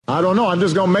I don't know. I'm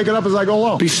just going to make it up as I go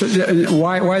along.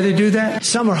 Why they do that?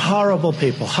 Some are horrible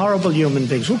people, horrible human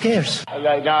beings. Who cares? No.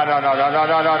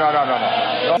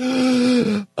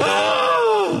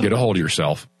 Get a hold of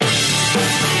yourself.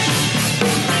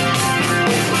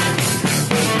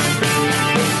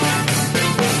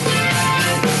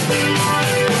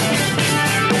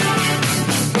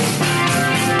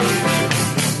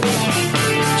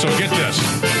 So get this.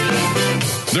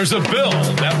 There's a bill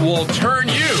that will turn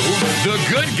you, the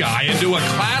good guy, into a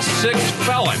Class 6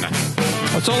 felon.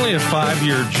 It's only a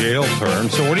 5-year jail term,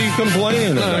 so what are you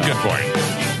complaining about? Good point.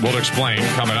 We'll explain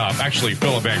coming up. Actually,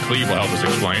 Philip Van Cleve will help us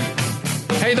explain.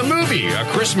 Hey, the movie, A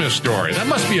Christmas Story, that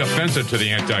must be offensive to the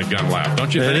anti-gun left,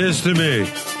 don't you think? It is to me.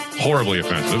 Horribly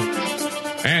offensive.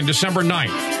 And December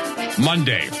 9th,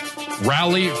 Monday,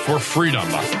 Rally for Freedom.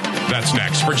 That's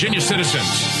next. Virginia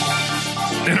citizens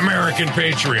and American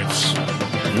patriots.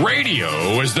 Radio,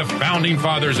 as the Founding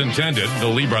Fathers intended. The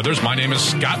Lee brothers. My name is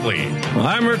Scott Lee. Well,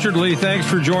 I'm Richard Lee. Thanks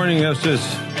for joining us this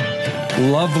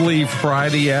lovely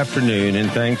Friday afternoon, and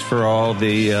thanks for all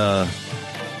the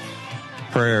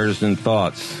prayers and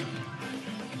thoughts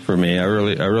for me. I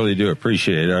really do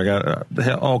appreciate it. I got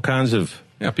all kinds of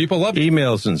people love you.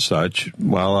 Emails and such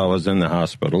while I was in the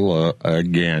hospital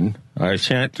again. I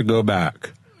shan't go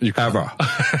back. Ever.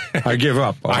 I give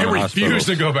up. I refuse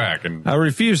to go back. And I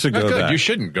refuse to go back. You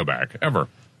shouldn't go back, ever.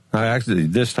 Actually,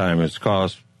 this time it's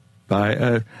caused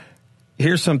by...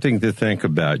 here's something to think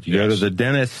about. You go to the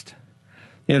dentist.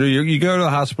 You go to the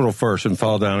hospital first and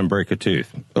fall down and break a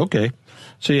tooth. Okay.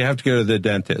 So you have to go to the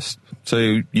dentist.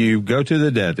 So you go to the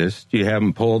dentist. You have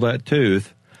them pull that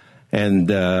tooth. And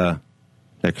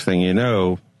next thing you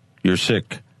know, you're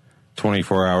sick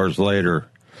 24 hours later.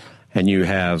 And you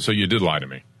have... So you did lie to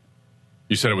me.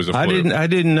 You said it was a flu. I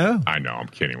didn't know. I know. I'm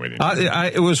kidding with you.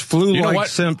 It was flu-like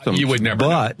symptoms. You would never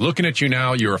know. Looking at you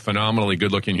now, you're a phenomenally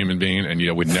good-looking human being, and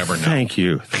you would never know. Thank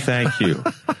you.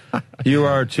 You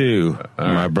are too,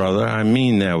 my brother. I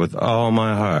mean that with all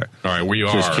my heart. All right, we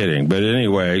are. Just kidding. But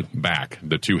anyway. Back.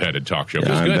 The two-headed talk show.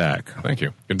 Yeah, I'm good. back. Thank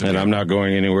you. And I'm not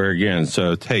going anywhere again,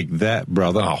 so take that,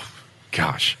 brother. Oh,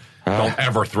 gosh. Don't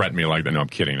ever threaten me like that. No, I'm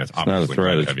kidding. That's obviously not a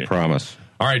threat. It's a promise.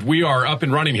 All right, we are up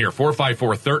and running here.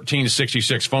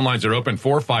 454-1366. Phone lines are open.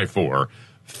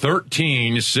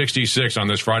 454-1366 on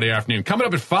this Friday afternoon. Coming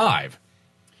up at 5.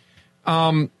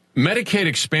 Medicaid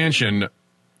expansion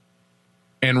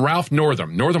and Ralph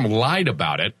Northam. Northam lied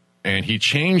about it, and he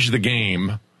changed the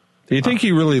game. Do you think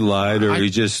he really lied, or he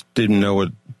just didn't know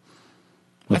what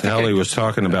the hell he was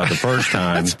talking about the first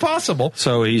time? It's possible.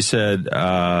 So he said,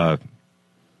 let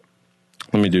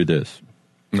me do this.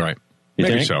 Right.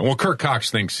 Maybe so. Well, Kirk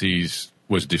Cox thinks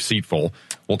was deceitful.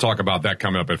 We'll talk about that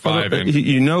coming up at 5. And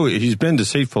he's been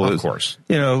deceitful. Of course.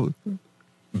 Beto,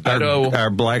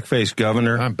 our blackface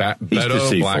governor.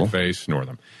 Beto, blackface,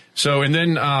 Northam. So, and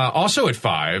then also at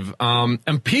 5,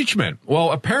 impeachment.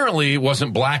 Well, apparently it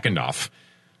wasn't black enough.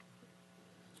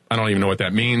 I don't even know what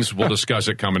that means. We'll discuss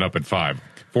it coming up at 5.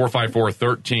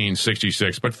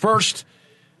 454-1366. But first...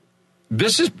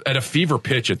 This is at a fever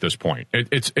pitch at this point.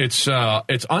 It's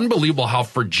unbelievable how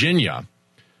Virginia,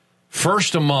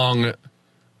 first among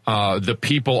the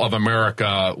people of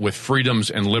America with freedoms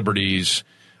and liberties,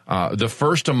 the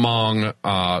first among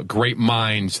great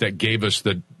minds that gave us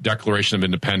the Declaration of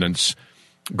Independence,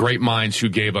 great minds who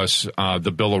gave us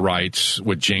the Bill of Rights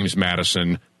with James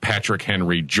Madison, Patrick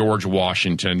Henry, George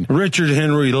Washington, Richard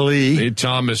Henry Lee,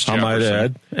 Thomas Jefferson. I might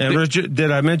add. And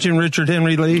did I mention Richard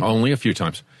Henry Lee? Only a few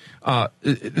times.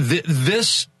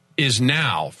 This is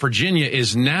now, Virginia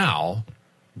is now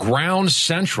ground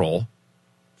central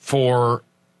for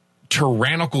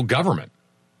tyrannical government.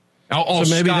 So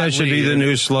maybe that should be the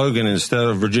new slogan instead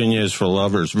of Virginia is for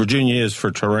lovers. Virginia is for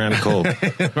tyrannical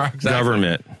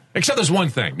government. Except there's one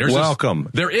thing.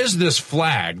 There is this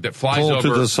flag that flies over.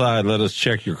 Pull to the side. Let us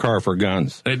check your car for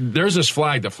guns. There's this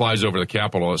flag that flies over the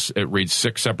Capitol. It reads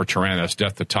 6 separate tyrannists,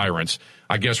 death to tyrants.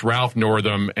 I guess Ralph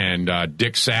Northam and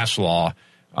Dick Saslaw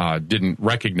didn't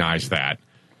recognize that.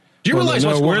 Do you realize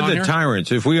what's going on we're the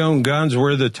tyrants. If we own guns,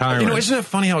 we're the tyrants. Isn't it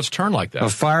funny how it's turned like that? A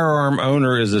firearm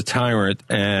owner is a tyrant,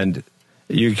 and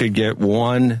you could get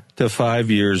 1 to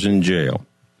 5 years in jail.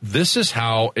 This is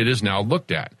how it is now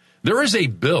looked at. There is a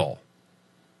bill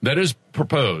that is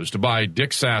proposed by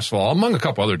Dick Saslaw, among a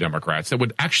couple other Democrats, that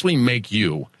would actually make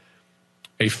you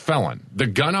a felon. The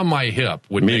gun on my hip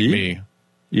would make me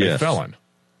a felon.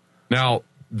 Now,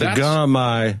 the gun on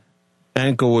my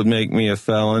ankle would make me a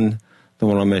felon. The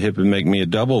one on my hip would make me a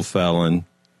double felon.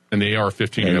 And the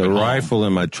AR-15 you And have the at home. rifle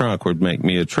in my trunk would make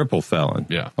me a triple felon.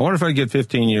 Yeah. I wonder if I get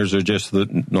 15 years or just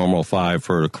the normal 5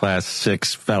 for a class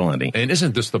 6 felony. And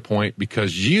isn't this the point?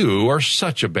 Because you are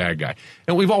such a bad guy.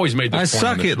 And we've always made this I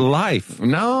point. suck at life.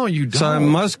 No, you don't. So I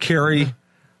must carry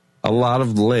a lot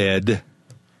of lead,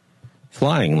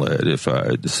 flying lead, if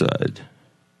I decide.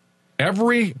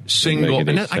 Every single, Make it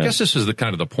and make I guess sense. this is the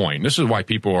kind of the point. This is why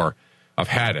people have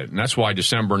had it. And that's why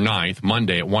December 9th,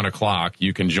 Monday at 1 o'clock,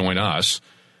 you can join us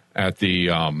at the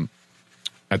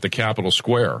Capitol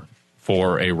Square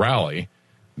for a rally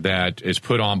that is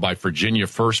put on by Virginia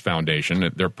First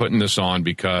Foundation. They're putting this on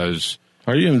because...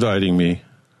 Are you inviting me?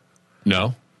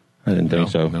 No. I didn't think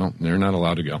so. No, they're not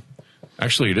allowed to go.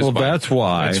 Actually, it is. Well, that's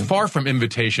why. It's far from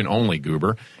invitation only,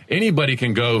 Goober. Anybody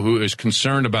can go who is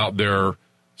concerned about their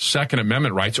Second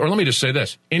Amendment rights, or let me just say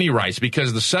this, any rights,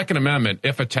 because the Second Amendment,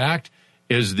 if attacked,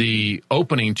 is the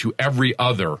opening to every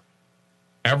other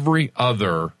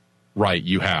right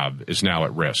you have is now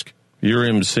at risk. You're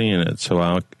emceeing it, so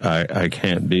I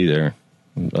can't be there.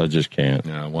 I just can't.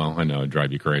 Yeah, well, I know it'd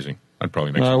drive you crazy. I'd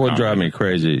probably make. No, it would drive me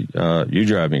crazy. You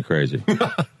drive me crazy.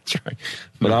 That's right.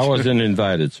 But I wasn't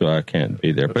invited, so I can't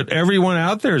be there. But everyone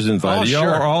out there is invited. Oh, Y'all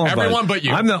sure. are all invited. Everyone but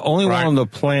you. I'm the only Right. one on the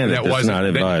planet that's not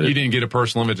invited. You didn't get a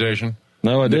personal invitation?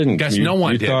 No, I didn't. Guess no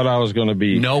one you did. thought I was going to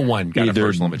be No one got a either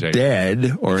personal invitation.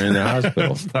 dead or in the hospital.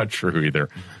 That's not true either.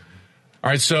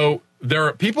 All right, so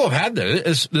people have had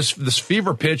this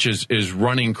fever pitch is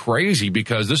running crazy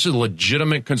because this is a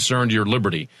legitimate concern to your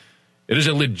liberty. It is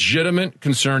a legitimate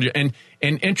concern to you.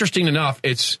 And interesting enough,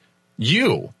 it's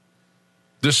you,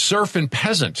 the serfant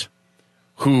peasant,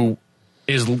 who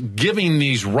is giving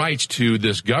these rights to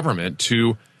this government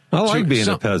to I like being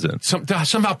some- a peasant. to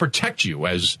somehow protect you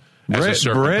as a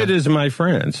serfant. Bread is my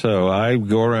friend, so I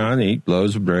go around and eat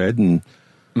loaves of bread, and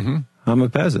I'm a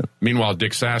peasant. Meanwhile,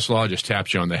 Dick Saslaw just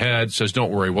taps you on the head, says,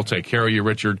 "Don't worry, we'll take care of you,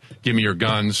 Richard. Give me your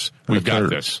guns. We've got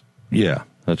this." Yeah,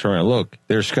 that's right. Look,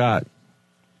 there's Scott.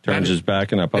 Turns his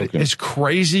back and I poke him. It's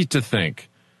crazy to think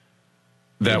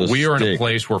that With a we are in a stick.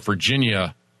 place where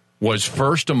Virginia was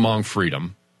first among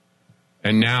freedom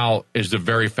and now is the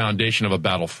very foundation of a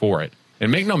battle for it.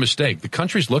 And make no mistake, the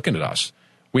country's looking at us.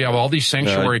 We have all these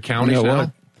sanctuary counties you know now.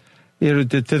 what? You know,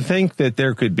 to think that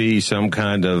there could be some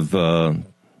kind of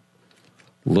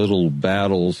little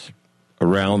battles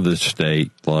around the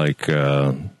state, like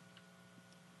a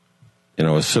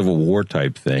Civil War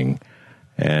type thing,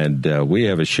 and we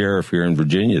have a sheriff here in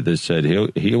Virginia that said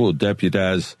he will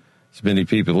deputize as many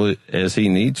people as he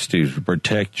needs to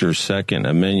protect your Second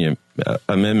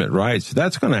Amendment rights.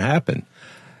 That's going to happen.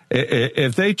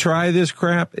 If they try this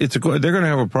crap, they're going to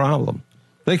have a problem.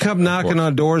 They come knocking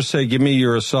on doors, say, "Give me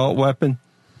your assault weapon."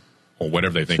 Or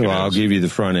whatever they think So it is. I'll give you the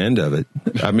front end of it.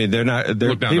 I mean, Look down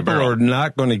the people barrel. are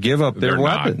not going to give up their They're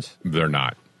weapons. Not. They're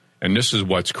not. And this is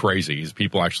what's crazy is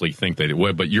people actually think they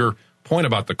would. But your point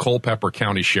about the Culpeper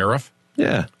County Sheriff,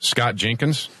 Yeah, Scott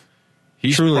Jenkins,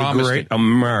 he's truly promised great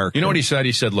American. You know what he said?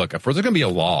 He said, look, if there's going to be a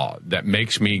law that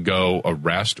makes me go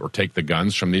arrest or take the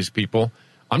guns from these people,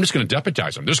 I'm just going to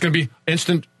deputize them. There's going to be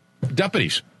instant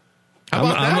deputies. How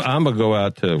about that? I'm going to go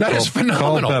out to That is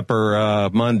phenomenal. Culpeper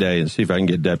Monday and see if I can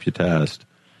get deputized.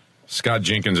 Scott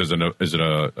Jenkins is a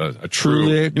true,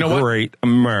 Truly you know what? great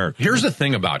American. Here's the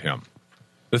thing about him.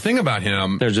 The thing about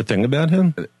him, There's a thing about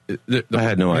him? I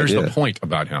had no here's idea. the point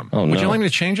about him. Oh, Would no. you like me to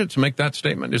change it to make that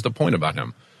statement? Is the point about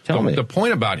him? Tell me. The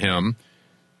point about him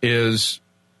is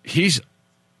he's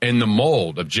in the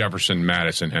mold of Jefferson,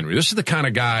 Madison, Henry. This is the kind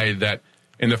of guy that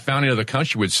in the founding of the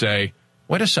country would say,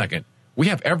 wait a second, we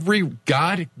have every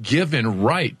God-given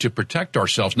right to protect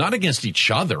ourselves, not against each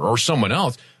other or someone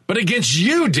else, but against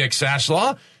you, Dick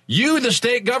Saslaw, you, the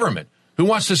state government, who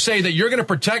wants to say that you're going to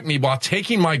protect me while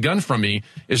taking my gun from me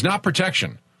is not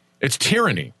protection. It's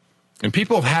tyranny. And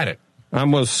people have had it.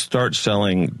 I'm going to start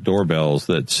selling doorbells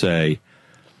that say,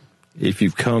 if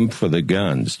you've come for the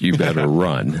guns, you better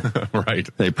run. Right.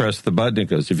 They press the button, it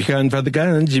goes, if you come for the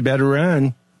guns, you better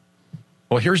run.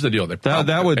 Well, here's the deal. That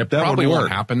it probably would won't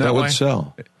work. happen that That way. would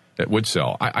sell. It would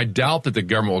sell. I doubt that the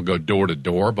government will go door to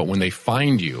door, but when they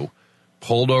find you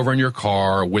pulled over in your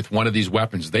car with one of these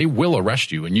weapons, they will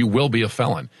arrest you, and you will be a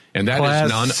felon. And that Class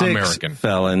is 6 un-American.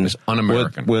 felon It's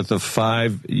un-American. with a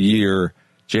 5-year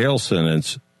jail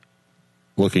sentence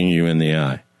looking you in the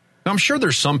eye. Now, I'm sure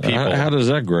there's some people. How does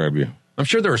that grab you? I'm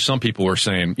sure there are some people who are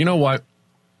saying, you know what?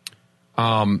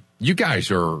 You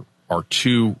guys are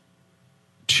too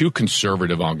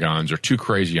conservative on guns or too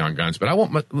crazy on guns. But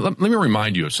let me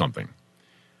remind you of something.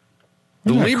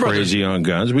 The We're Lee not brothers, crazy on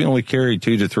guns. We only carry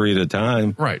 2 to 3 at a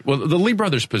time. right? Well, the Lee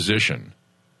brothers' position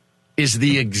is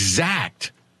the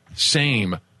exact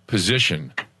same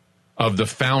position of the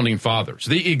founding fathers.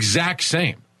 The exact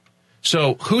same.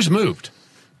 So who's moved?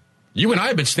 You and I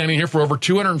have been standing here for over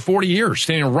 240 years,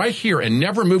 standing right here and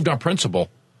never moved on principle.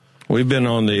 We've been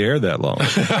on the air that long.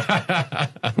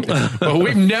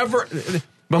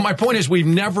 But my point is we've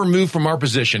never moved from our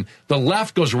position. The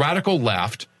left goes radical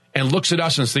left and looks at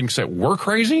us and thinks that we're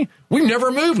crazy. We've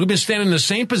never moved. We've been standing in the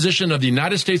same position of the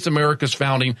United States of America's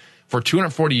founding for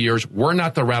 240 years. We're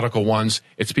not the radical ones.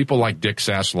 It's people like Dick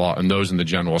Saslaw and those in the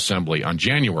General Assembly on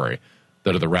January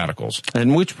that are the radicals.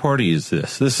 And which party is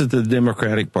this? This is the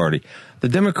Democratic Party. The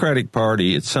Democratic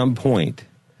Party at some point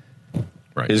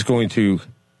is going to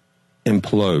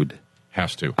implode.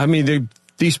 Has to. I mean,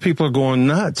 these people are going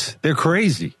nuts. They're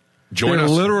crazy. They're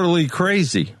literally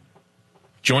crazy.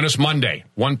 Join us Monday,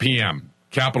 1 p.m.,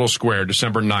 Capitol Square,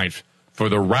 December 9th, for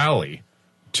the rally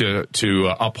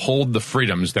to uphold the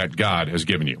freedoms that God has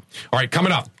given you. All right,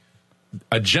 coming up,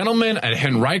 a gentleman at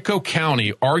Henrico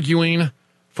County arguing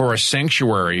for a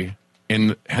sanctuary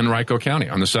in Henrico County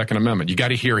on the Second Amendment. You got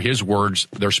to hear his words.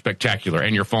 They're spectacular.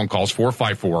 And your phone calls,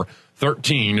 454-1366,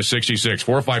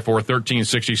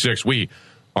 454-1366. We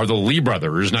are the Lee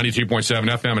Brothers, 92.7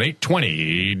 FM and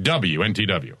 820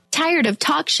 WNTW. Tired of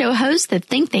talk show hosts that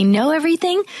think they know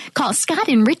everything? Call Scott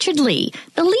and Richard Lee,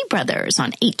 the Lee Brothers,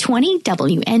 on 820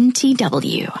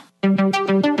 WNTW.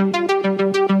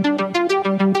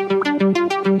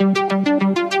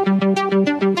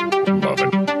 Love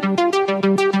it.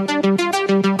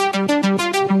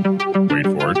 Wait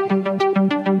for it.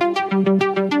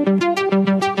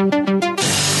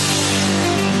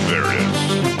 There it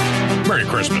is. Merry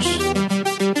Christmas.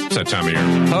 It's that time of year.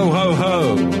 Ho, ho,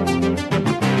 ho.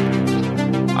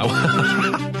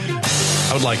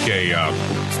 I would like a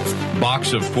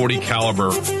box of 40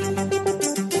 caliber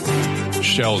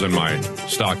shells in my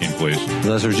stocking, please.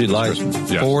 That's what you'd like?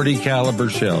 Yes. 40 caliber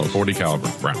shells. 40 caliber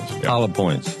rounds. Yeah. Hollow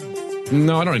points.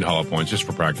 No, I don't need hollow points, just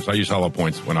for practice. I use hollow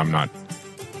points when I'm not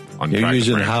on You're practice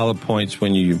using range. hollow points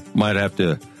when you might have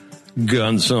to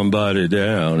gun somebody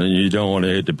down and you don't want to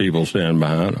hit the people standing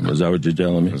behind them. Is that what you're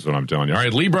telling me? That's what I'm telling you. All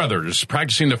right, Lee Brothers,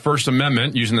 practicing the First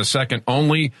Amendment, using the second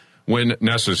only when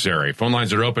necessary. Phone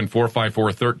lines are open,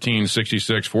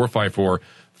 454-1366,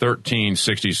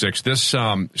 454-1366. This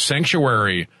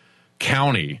sanctuary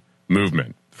county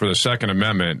movement for the Second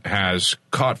Amendment has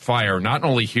caught fire not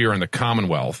only here in the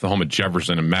Commonwealth, the home of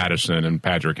Jefferson and Madison and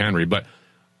Patrick Henry, but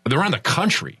around the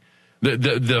country.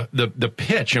 The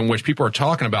pitch in which people are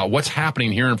talking about what's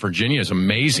happening here in Virginia is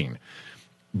amazing.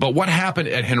 But what happened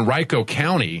at Henrico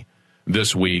County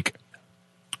this week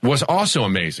was also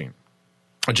amazing.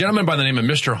 A gentleman by the name of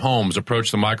Mr. Holmes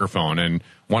approached the microphone and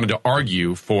wanted to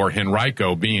argue for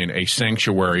Henrico being a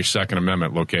sanctuary Second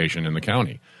Amendment location in the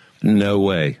county. No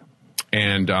way.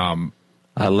 And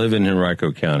I live in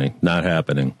Henrico County. Not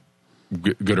happening.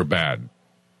 Good or bad?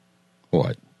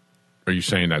 What? Are you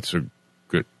saying that's a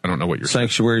good? I don't know what you're saying.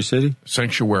 Sanctuary city?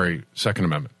 Sanctuary Second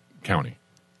Amendment county.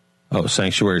 Oh,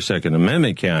 sanctuary Second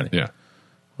Amendment county. Yeah.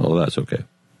 Oh, that's okay.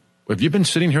 Have you been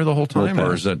sitting here the whole time,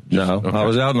 or is that just, no? Okay. I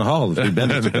was out in the hall a few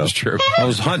minutes ago. That's true. I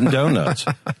was hunting donuts.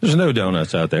 There's no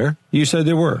donuts out there. You said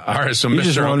there were. All right, so you Mr.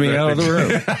 just wanted me out of the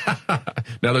room.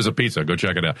 Now there's a pizza. Go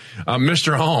check it out.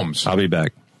 Mr. Holmes. I'll be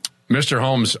back. Mr.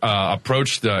 Holmes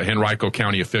approached the Henrico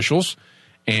County officials,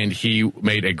 and he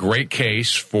made a great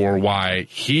case for why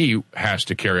he has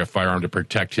to carry a firearm to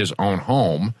protect his own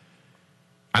home.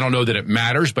 I don't know that it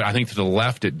matters, but I think to the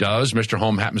left it does. Mr.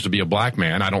 Holmes happens to be a black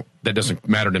man. That doesn't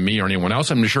matter to me or anyone else.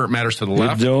 I'm sure it matters to the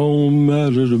left. It don't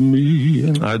matter to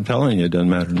me. I'm telling you, it doesn't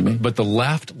matter to me. But the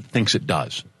left thinks it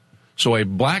does. So a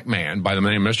black man by the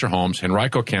name of Mr. Holmes,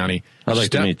 Henrico County. I'd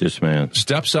like to meet this man.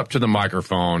 Steps up to the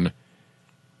microphone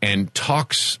and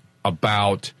talks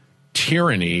about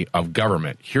tyranny of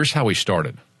government. Here's how he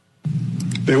started.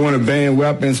 They want to ban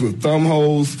weapons with thumb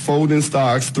holes, folding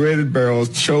stocks, threaded barrels,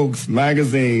 chokes,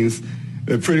 magazines.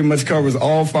 It pretty much covers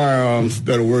all firearms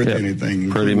that are worth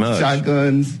anything. Pretty much.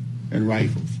 Shotguns and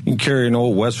rifles. You can carry an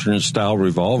old Western-style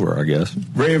revolver, I guess.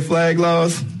 Red flag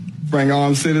laws bring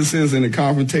armed citizens into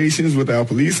confrontations with our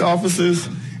police officers,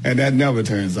 and that never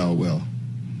turns out well.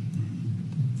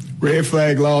 Red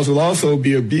flag laws will also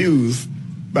be abused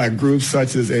by groups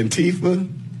such as Antifa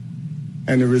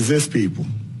and the Resist people,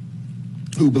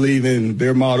 who believe in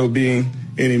their motto being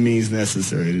any means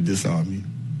necessary to disarm you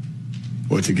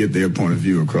or to get their point of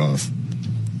view across.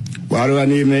 Why do I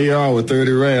need an AR with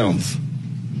 30 rounds?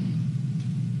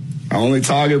 I only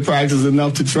target practice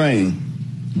enough to train.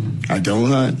 I don't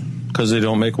hunt. Because they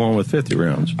don't make one with 50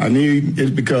 rounds. I need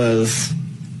it because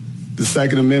the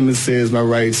Second Amendment says my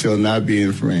rights shall not be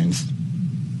infringed.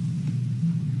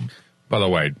 By the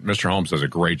way, Mr. Holmes does a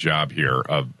great job here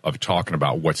of talking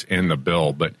about what's in the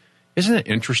bill. But isn't it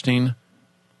interesting?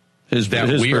 His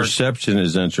perception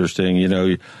is interesting. You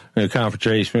know, a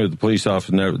confrontation with the police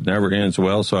officer never ends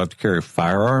well, so I have to carry a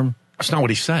firearm. That's not what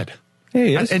he said.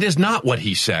 Hey, it is not what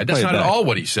he said. That's not at all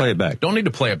what he said. Play it back. Don't need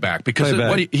to play it back because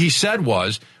what he said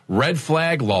was red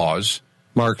flag laws.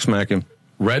 Mark, smack him.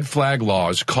 Red flag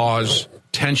laws cause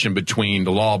tension between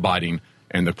the law-abiding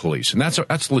and the police, and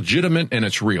that's legitimate and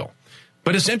it's real.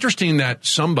 But it's interesting that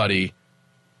somebody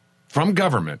from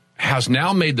government has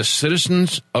now made the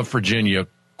citizens of Virginia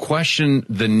question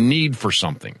the need for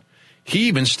something. He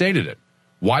even stated it.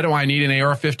 Why do I need an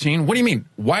AR-15? What do you mean?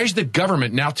 Why is the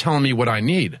government now telling me what I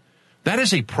need? That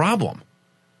is a problem.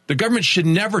 The government should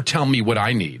never tell me what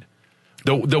I need.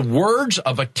 The words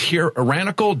of a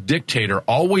tyrannical dictator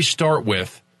always start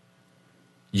with,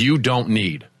 you don't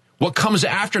need. What comes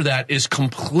after that is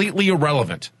completely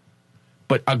irrelevant.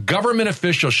 But a government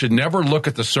official should never look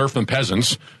at the serf and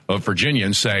peasants of Virginia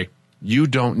and say, you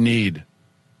don't need.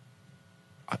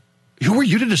 Who are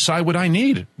you to decide what I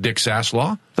need, Dick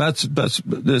Saslaw?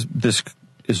 This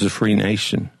is a free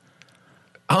nation.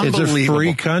 It's a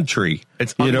free country.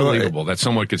 It's unbelievable that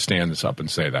someone could stand this up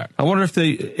and say that. I wonder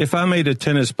if I made a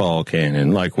tennis ball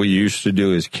cannon like we used to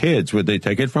do as kids, would they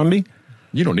take it from me?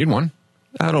 You don't need one.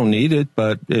 I don't need it,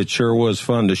 but it sure was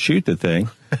fun to shoot the thing.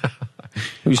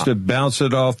 We used to bounce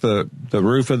it off the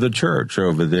roof of the church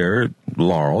over there at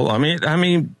Laurel. I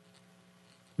mean,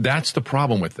 that's the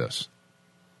problem with this.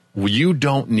 You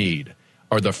don't need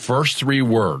are the first three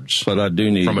words. But I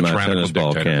do need from a my tennis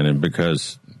ball cannon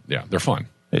because they're fun.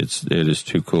 It is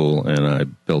too cool, and I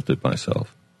built it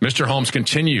myself. Mr. Holmes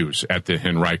continues at the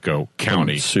Henrico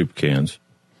County. Soup cans.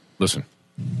 Listen.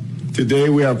 Today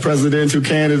we have presidential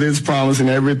candidates promising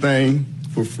everything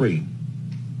for free.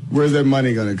 Where's that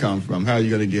money going to come from? How are you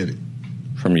going to get it?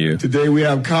 From you. Today we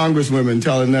have congresswomen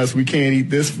telling us we can't eat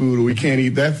this food or we can't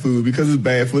eat that food because it's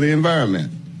bad for the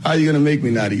environment. How are you going to make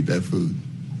me not eat that food?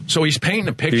 So he's painting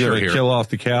a picture You're here. Kill off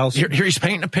the cows? Here he's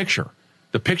painting a picture.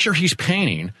 The picture he's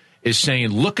painting is saying,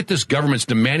 look at this government's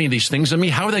demanding these things of me.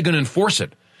 How are they going to enforce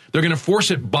it? They're going to enforce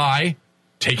it by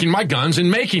taking my guns and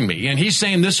making me. And he's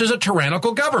saying this is a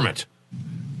tyrannical government.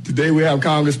 Today we have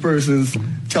congresspersons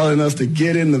telling us to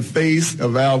get in the face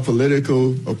of our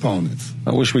political opponents.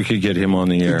 I wish we could get him on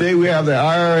the air. Today we have the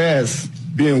IRS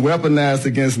being weaponized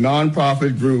against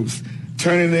nonprofit groups,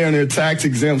 turning their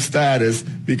tax-exempt status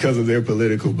because of their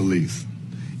political beliefs.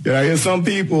 Yet I hear some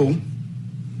people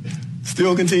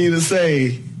still continue to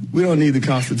say, we don't need the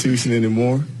Constitution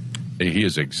anymore. He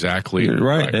is exactly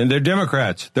right. And they're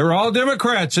Democrats. They're all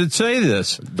Democrats that say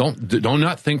this. Don't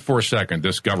not think for a second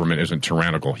this government isn't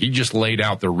tyrannical. He just laid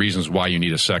out the reasons why you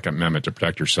need a Second Amendment to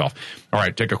protect yourself. All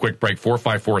right, take a quick break.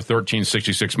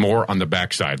 454-1366 more on the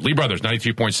backside. Lee Brothers,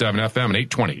 92.7 FM and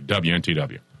 820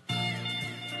 WNTW.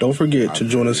 Don't forget to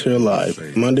join us here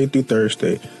live, Monday through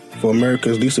Thursday, for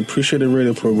America's least appreciated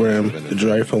radio program, The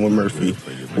Drive Home with Murphy,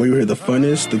 where you hear the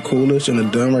funnest, the coolest, and the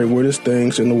downright weirdest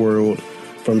things in the world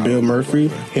from Bill Murphy,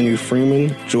 Henry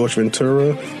Freeman, George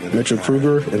Ventura, Mitchell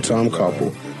Kruger, and Tom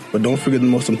Koppel. But don't forget the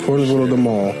most important rule of them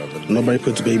all, nobody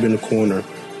puts baby in the corner.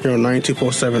 Here on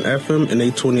 92.7 FM and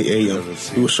 820 AM,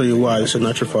 we will show you why this is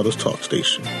not your father's talk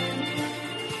station.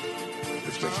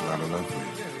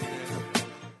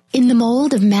 In the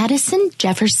mold of Madison,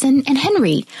 Jefferson, and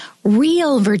Henry,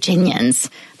 real Virginians,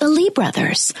 the Lee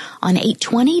Brothers, on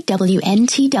 820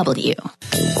 WNTW.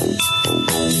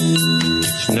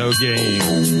 No game.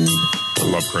 I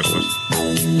love Christmas.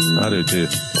 I do too.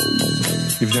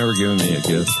 You've never given me a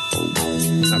gift.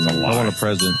 That's a lie. I want a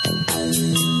present.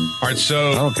 All right,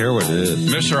 so I don't care what it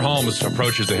is. Mr. Holmes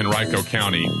approaches the Henrico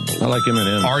County. I like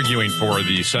M&M. Arguing for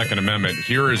the Second Amendment.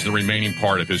 Here is the remaining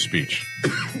part of his speech.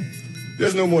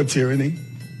 There's no more tyranny.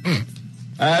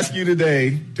 I ask you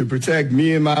today to protect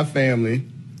me and my family.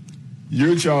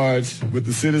 You're charged with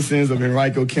the citizens of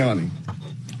Henrico County.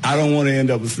 I don't want to end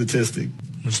up a statistic.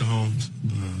 Mr. Holmes,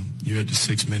 you're at the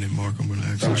 6-minute mark. I'm going to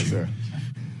ask you. Sir.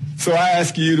 So I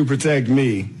ask you to protect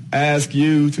me. I ask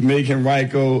you to make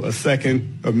Henrico a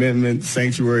Second Amendment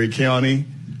sanctuary county.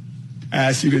 I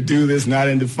ask you to do this not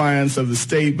in defiance of the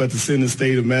state, but to send the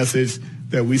state a message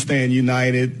that we stand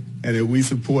united and that we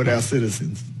support our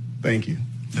citizens. Thank you.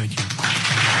 Thank you.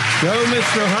 Go,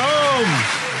 Mr.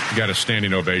 Holmes. You got a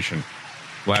standing ovation.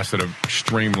 Lasted an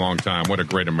extreme long time. What a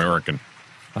great American.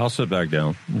 I'll sit back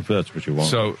down if that's what you want.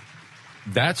 So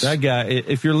that's that guy.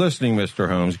 If you're listening, Mr.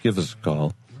 Holmes, give us a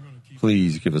call.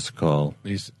 Please give us a call.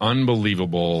 He's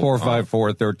unbelievable.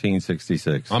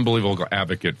 454-1366. Unbelievable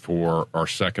advocate for our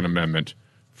Second Amendment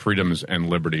freedoms and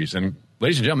liberties. And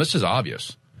ladies and gentlemen, this is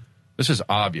obvious. This is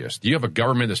obvious. Do you have a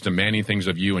government that's demanding things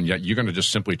of you, and yet you're going to just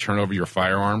simply turn over your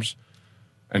firearms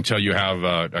until you have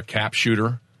a cap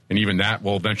shooter? And even that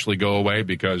will eventually go away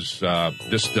because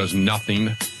this does nothing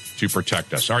to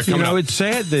protect us. All right, coming up. It's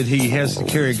sad that he has to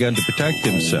carry a gun to protect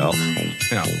himself.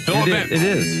 Yeah, It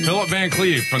is. Philip Van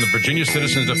Cleve from the Virginia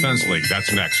Citizens Defense League.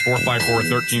 That's next.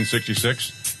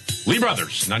 454-1366. Lee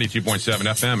Brothers, 92.7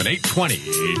 FM and 820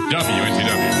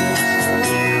 WNTW.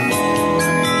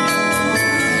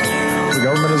 The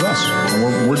government is us.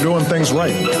 And we're doing things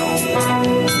right.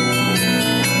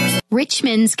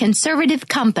 Richmond's Conservative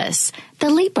Compass,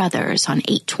 the Lee Brothers on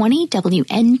 820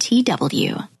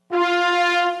 WNTW.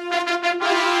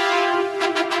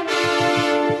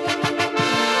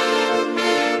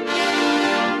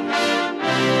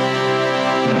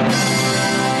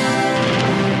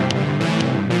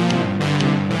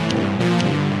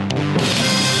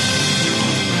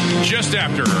 Just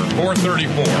after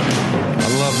 4:34. I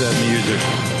love that music.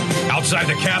 Outside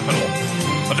the capital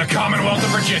of the Commonwealth of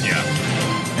Virginia.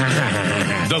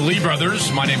 The Lee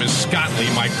Brothers. My name is Scott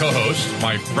Lee, my co-host,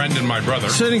 my friend and my brother.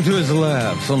 Sitting to his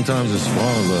left. Sometimes it's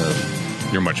far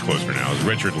left. You're much closer now. Is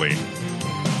Richard Lee.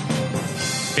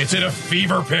 It's in a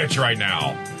fever pitch right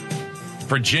now.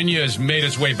 Virginia has made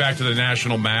its way back to the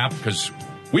national map because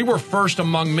we were first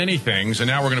among many things, and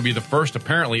now we're going to be the first,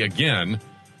 apparently, again,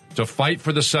 to fight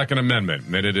for the Second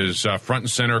Amendment. And it is front and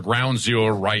center, ground zero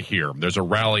right here. There's a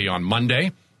rally on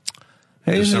Monday,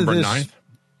 December 9th.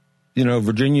 You know,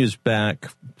 Virginia's back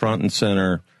front and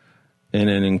center in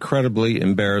an incredibly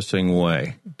embarrassing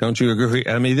way. Don't you agree?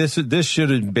 I mean, this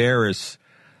should embarrass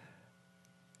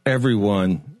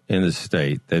everyone in the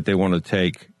state that they want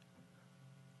to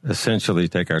essentially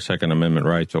take our Second Amendment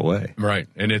rights away. Right.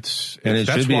 And it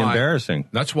should be embarrassing.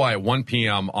 That's why at 1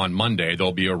 p.m. on Monday,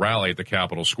 there'll be a rally at the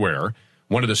Capitol Square.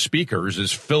 One of the speakers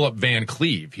is Philip Van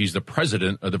Cleve. He's the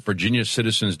president of the Virginia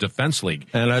Citizens Defense League.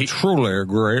 And truly a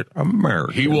great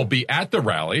American. He will be at the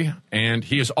rally, and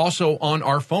he is also on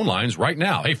our phone lines right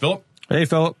now. Hey, Philip. Hey,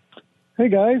 Philip. Hey,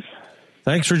 guys.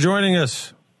 Thanks for joining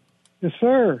us. Yes,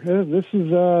 sir. This is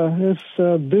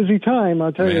a busy time,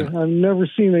 I'll tell you. I've never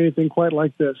seen anything quite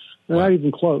like this. Not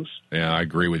even close. Yeah, I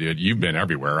agree with you. You've been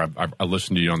everywhere. I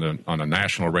listened to you on a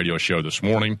national radio show this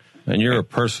morning. And you're a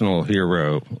personal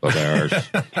hero of ours.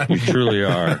 You truly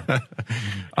are.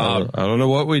 I don't know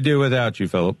what we do without you,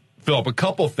 Philip. Philip, a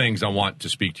couple things I want to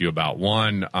speak to you about.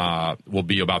 One will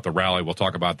be about the rally. We'll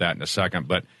talk about that in a second.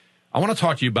 But I want to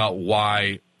talk to you about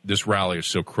why this rally is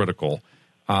so critical.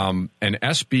 An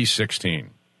SB 16.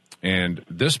 And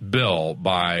this bill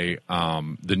by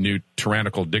the new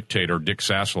tyrannical dictator, Dick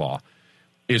Saslaw,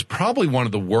 is probably one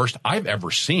of the worst I've ever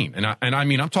seen. And I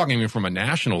mean, I'm talking even from a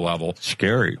national level.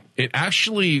 Scary. It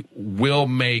actually will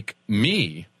make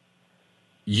me,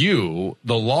 you,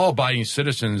 the law-abiding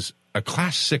citizens, a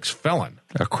Class 6 felon.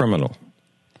 A criminal.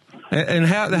 And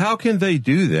how can they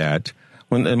do that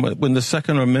when the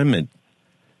Second Amendment,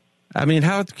 I mean,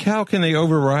 how can they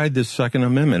override the Second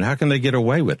Amendment? How can they get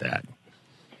away with that?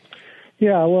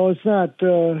 Yeah, well, it's not,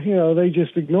 they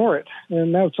just ignore it.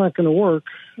 And that's not going to work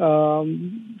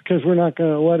because we're not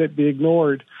going to let it be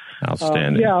ignored.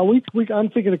 Outstanding. I'm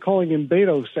thinking of calling him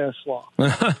Beto Saslaw.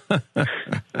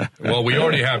 Well, we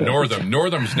already have Northam.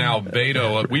 Northam's now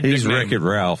Beto. He's Wreck-It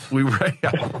Ralph. We've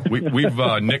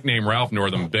nicknamed Ralph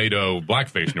Northam Beto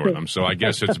Blackface Northam. So I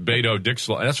guess it's Beto Dick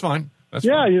Slaw. That's fine. That's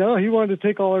fine. He wanted to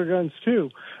take all our guns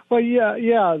too. Well,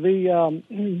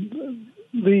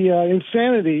 the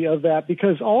insanity of that,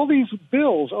 because all these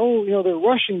bills, they're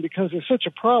rushing because there's such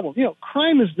a problem.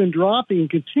 Crime has been dropping and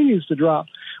continues to drop.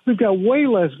 We've got way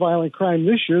less violent crime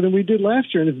this year than we did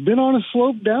last year, and it's been on a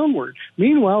slope downward.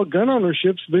 Meanwhile, gun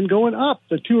ownership's been going up.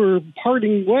 The two are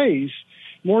parting ways.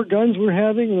 More guns we're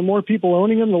having, and the more people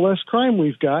owning them, the less crime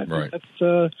we've got. Right.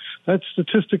 That's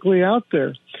statistically out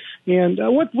there. And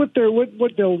what they're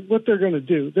going to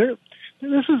do,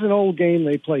 this is an old game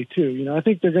they play too. I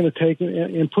think they're going to take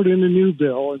and put in a new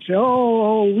bill and say,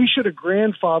 we should have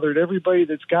grandfathered everybody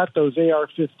that's got those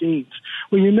AR-15s.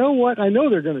 Well, you know what? I know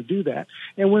they're going to do that.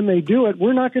 And when they do it,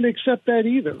 we're not going to accept that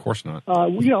either. Of course not.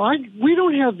 We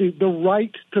don't have the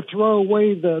right to throw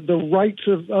away the rights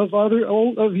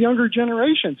of younger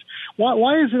generations.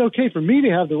 Why is it okay for me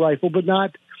to have the rifle, but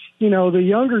not the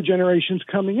younger generations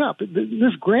coming up?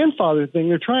 This grandfather thing,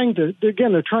 they're trying to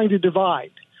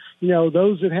divide.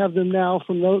 Those that have them now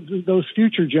from those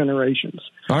future generations.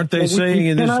 Aren't they saying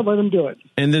we cannot let them do it?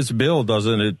 In this bill,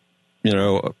 doesn't it,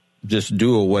 just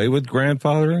do away with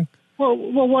grandfathering?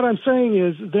 Well, what I'm saying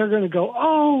is they're going to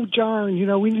go, John,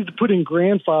 we need to put in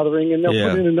grandfathering, and they'll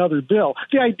put in another bill.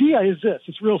 The idea is this: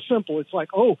 it's real simple. It's like,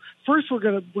 first we're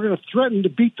going to threaten to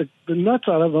beat the nuts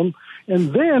out of them,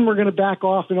 And then we're going to back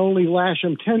off and only lash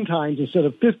them 10 times instead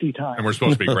of 50 times. And we're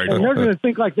supposed to be grateful. And they're going to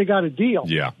think like they got a deal.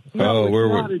 Yeah. No,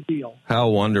 it's not a deal. How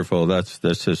wonderful. That's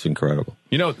just incredible.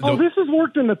 You know, this has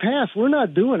worked in the past. We're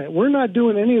not doing it. We're not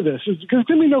doing any of this. There's going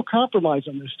to be no compromise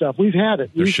on this stuff. We've had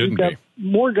it. We've got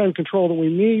more gun control than we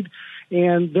need,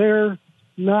 and they're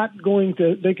not going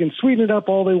to, they can sweeten it up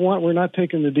all they want. We're not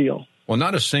taking the deal. Well,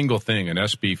 not a single thing in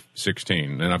SB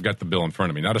 16, and I've got the bill in front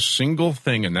of me, not a single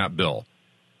thing in that bill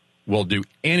will do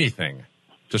anything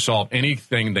to solve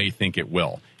anything they think it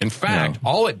will. In fact,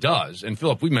 all it does, and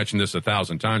Philip, we've mentioned this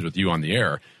 1,000 times with you on the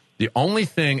air, the only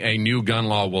thing a new gun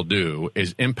law will do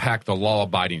is impact the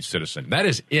law-abiding citizen. That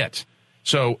is it.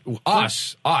 So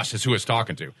us is who it's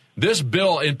talking to. This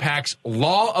bill impacts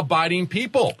law-abiding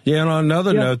people. Yeah, and on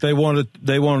another note, they want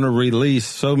to release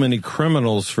so many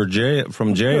criminals from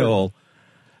jail.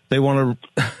 They want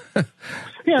to.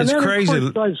 Yeah, it's and then crazy. If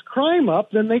it drives crime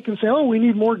up, then they can say, "Oh, we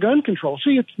need more gun control."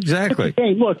 See, exactly.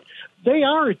 Look, they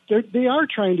are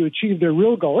trying to achieve their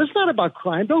real goal. It's not about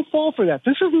crime. Don't fall for that.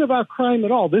 This isn't about crime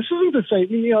at all. This isn't to say,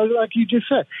 like you just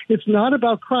said, it's not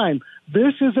about crime.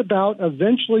 This is about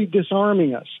eventually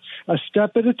disarming us, a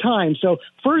step at a time. So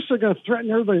first they're going to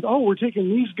threaten everybody. Oh, we're taking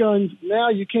these guns now.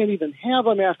 You can't even have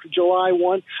them after July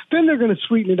 1. Then they're going to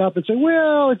sweeten it up and say,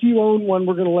 well, if you own one,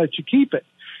 we're going to let you keep it.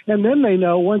 And then they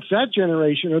know once that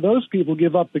generation or those people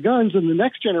give up the guns, and the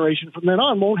next generation from then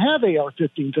on won't have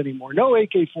AR-15s anymore, no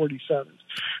AK-47s.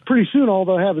 Pretty soon all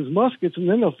they'll have is muskets, and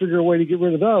then they'll figure a way to get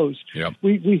rid of those. Yep.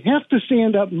 We have to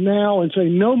stand up now and say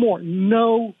no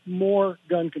more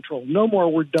gun control. No more,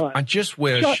 we're done. I just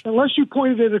wish... Unless you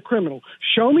pointed at a criminal.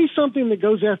 Show me something that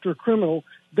goes after a criminal,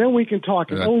 then we can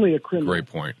talk. It's only a criminal. Great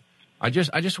point. I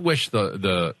just wish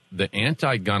the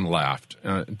anti-gun left.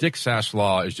 Dick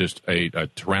Saslaw is just a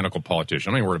tyrannical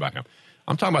politician. I'm not even worried about him.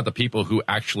 I'm talking about the people who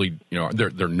actually,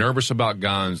 they're nervous about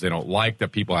guns. They don't like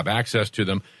that people have access to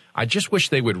them. I just wish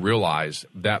they would realize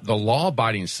that the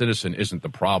law-abiding citizen isn't the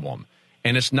problem,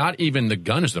 and it's not even the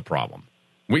gun is the problem.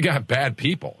 We got bad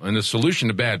people, and the solution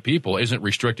to bad people isn't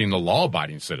restricting the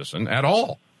law-abiding citizen at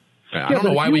all. I don't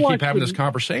know why we keep having this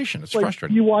conversation. It's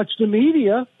frustrating. You watch the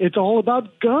media, it's all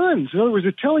about guns. In other words,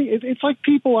 it's like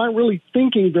people aren't really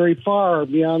thinking very far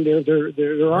beyond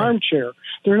their armchair.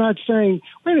 They're not saying,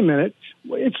 wait a minute,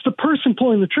 it's the person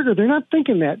pulling the trigger. They're not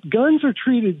thinking that. Guns are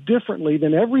treated differently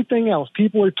than everything else.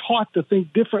 People are taught to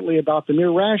think differently about them,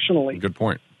 irrationally. Good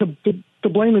point. To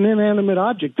blame an inanimate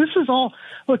object. This is all,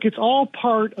 look, it's all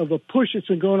part of a push that's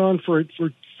been going on for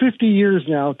 50 years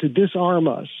now to disarm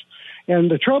us.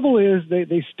 And the trouble is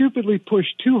they stupidly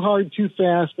pushed too hard, too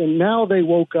fast, and now they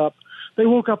woke up. They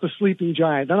woke up a sleeping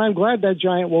giant. And I'm glad that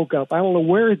giant woke up. I don't know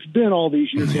where it's been all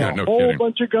these years now. No a whole kidding.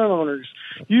 bunch of gun owners.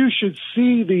 You should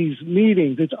see these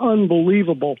meetings. It's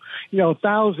unbelievable.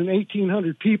 1,000,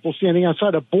 1,800 people standing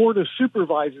outside a Board of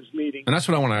Supervisors meeting. And that's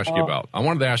what I want to ask you about. I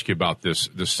wanted to ask you about this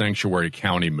sanctuary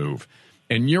county move.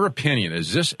 In your opinion,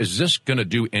 is this going to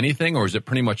do anything, or is it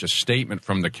pretty much a statement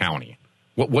from the county?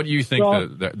 What do you think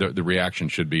the reaction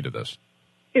should be to this?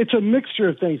 It's a mixture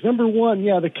of things. Number one,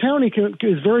 the county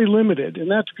is very limited, and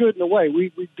that's good in a way.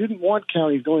 We didn't want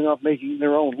counties going off making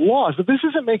their own laws, but this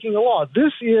isn't making a law.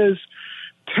 This is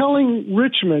telling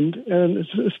Richmond, and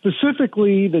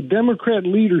specifically the Democrat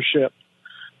leadership,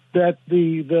 that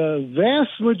the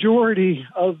vast majority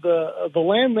of the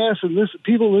land mass of this,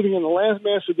 people living in the land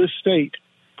mass of this state,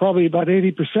 probably about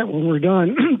 80% when we're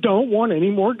done, don't want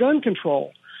any more gun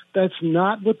control. That's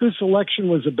not what this election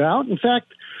was about. In fact,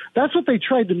 that's what they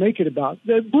tried to make it about.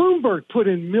 Bloomberg put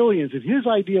in millions, and his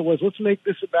idea was, let's make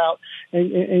this about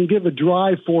and give a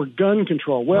drive for gun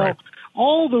control. Well, right.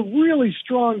 All the really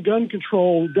strong gun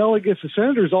control delegates and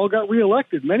senators all got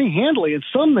reelected, many handily, and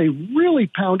some they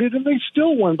really pounded, and they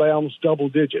still won by almost double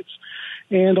digits.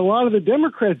 And a lot of the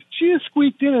Democrats just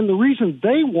squeaked in, and the reason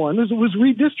they won is it was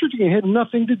redistricting. It had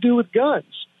nothing to do with guns.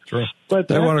 Sure. But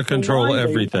they want to control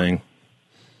everything.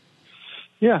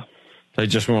 Yeah. They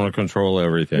just want to control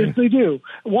everything. Yes, they do.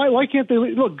 Why can't they?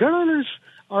 Look, gun owners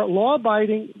are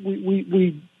law-abiding.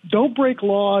 We don't break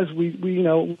laws. We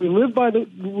live by the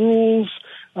rules.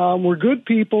 We're good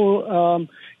people.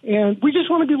 And we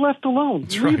just want to be left alone.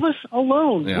 Leave us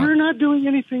alone. Yeah. We're not doing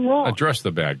anything wrong. Address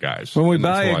the bad guys. When we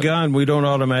buy a gun, we don't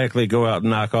automatically go out and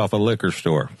knock off a liquor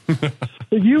store.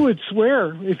 You would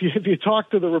swear, if you talk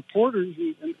to the reporters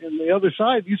and the other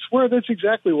side, you swear that's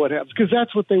exactly what happens, because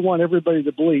that's what they want everybody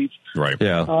to believe. Right.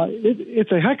 Yeah.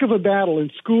 It's a heck of a battle in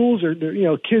schools. Or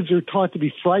kids are taught to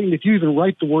be frightened. If you even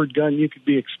write the word gun, you could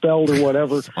be expelled or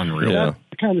whatever. It's unreal. That's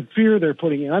the kind of fear they're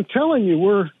putting in. I'm telling you,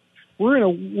 we're we're in a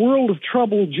world of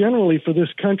trouble generally for this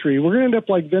country. We're going to end up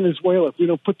like Venezuela if we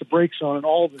don't put the brakes on and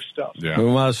all this stuff. Yeah.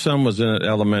 Well, my son was in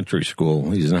elementary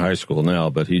school. He's in high school now,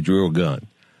 but he drew a gun.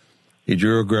 He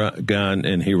drew a gun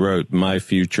and he wrote "My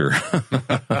Future"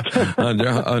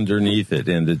 underneath it.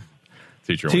 And the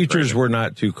teachers were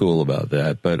not too cool about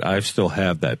that, but I still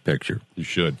have that picture. You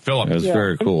should. Philip. It was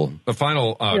very cool. The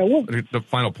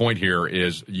final point here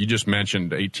is you just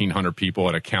mentioned 1,800 people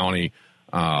at a county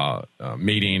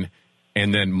meeting,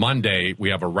 and then Monday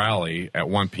we have a rally at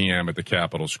 1 p.m. at the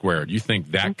Capitol Square. Do you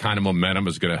think that kind of momentum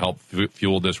is going to help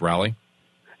fuel this rally?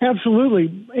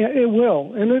 Absolutely, it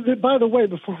will. And by the way,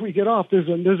 before we get off, there's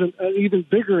an even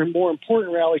bigger and more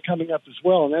important rally coming up as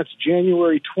well, and that's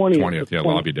January 20th. Yeah,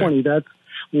 Lobby Day. That's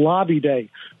Lobby Day.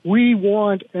 We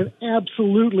want an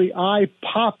absolutely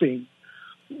eye-popping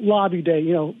Lobby Day.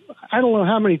 You know, I don't know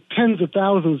how many tens of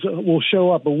thousands will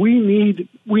show up, but we need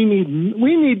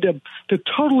to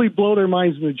totally blow their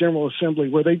minds in the General Assembly,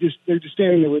 where they're just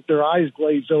standing there with their eyes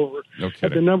glazed over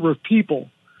at the number of people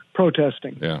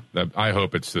protesting. Yeah, I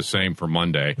hope it's the same for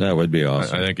Monday. That would be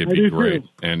awesome. I think it'd be great.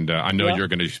 And I know you're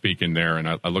going to be speaking there, and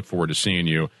I look forward to seeing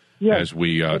you as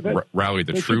we rally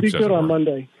the troops. Should be good on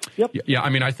Monday. Yep. Yeah, I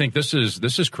mean, I think this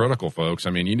is critical, folks. I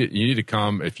mean, you need to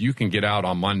come if you can get out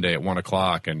on Monday at 1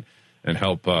 o'clock and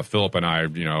help Philip and I,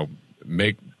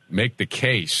 make the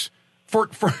case for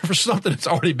something that's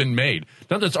already been made,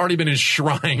 something that's already been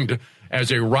enshrined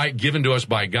as a right given to us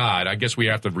by God. I guess we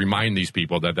have to remind these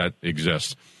people that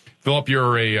exists. Philip,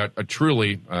 you're a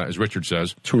truly, as Richard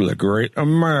says, truly great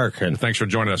American. Thanks for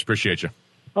joining us. Appreciate you.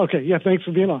 Okay, yeah, thanks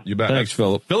for being on. You bet. Thanks,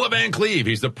 Philip. Philip Van Cleve.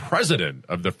 He's the president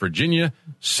of the Virginia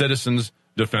Citizens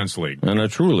Defense League. And a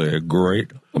truly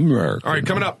great American. All right,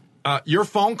 coming up, your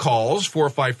phone calls,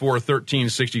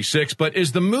 454-1366. But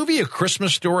is the movie A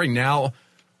Christmas Story now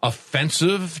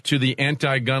offensive to the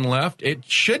anti-gun left? It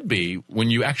should be when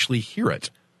you actually hear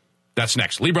it. That's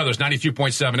next. Lee Brothers,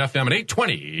 92.7 FM and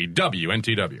 820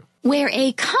 WNTW. Where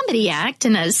a comedy act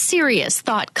and a serious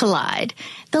thought collide.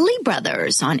 The Lee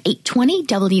Brothers on 820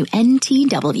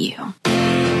 WNTW.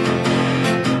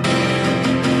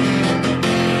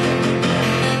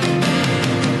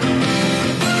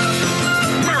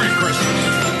 Merry Christmas.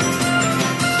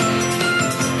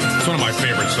 It's one of my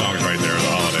favorite songs right there, the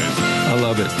holidays. I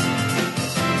love it.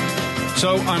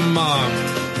 So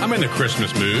I'm in the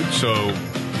Christmas mood, so...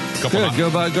 Good.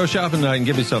 Go shopping tonight and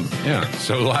give me something. Yeah.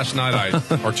 So last night,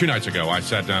 or 2 nights ago, I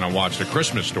sat down and watched A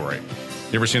Christmas Story.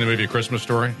 You ever seen the movie A Christmas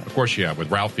Story? Of course you have, with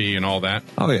Ralphie and all that.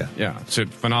 Oh, yeah. Yeah. It's a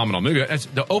phenomenal movie.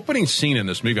 The opening scene in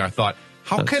this movie, I thought,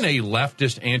 how can a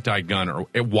leftist anti-gunner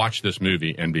watch this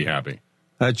movie and be happy?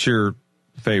 That's your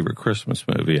favorite Christmas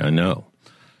movie, I know.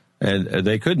 And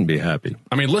they couldn't be happy.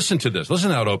 I mean, listen to this. Listen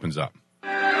to how it opens up.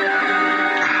 There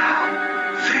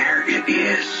it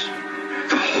is.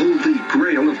 The holy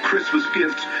grail of Christmas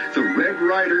gifts, the Red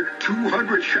Ryder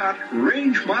 200-shot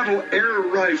range model air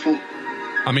rifle.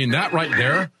 I mean, that right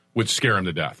there would scare him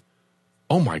to death.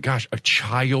 Oh, my gosh, a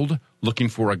child looking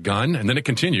for a gun? And then it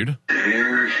continued.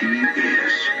 There he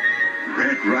is,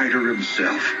 Red Ryder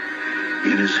himself.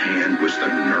 In his hand was the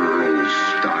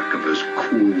knurled stock of as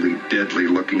coolly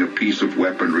deadly-looking a piece of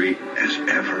weaponry as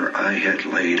ever I had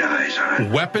laid eyes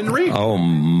on. Weaponry? Oh,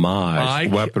 my.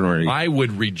 Weaponry. I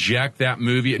would reject that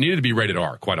movie. It needed to be rated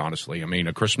R, quite honestly. I mean,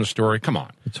 A Christmas Story, come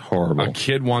on. It's horrible. A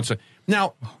kid wants a...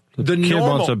 Now, the kid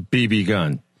wants a BB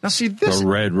gun. Now, see, this... The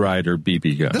Red Ryder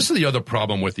BB gun. This is the other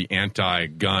problem with the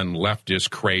anti-gun, leftist,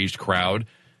 crazed crowd.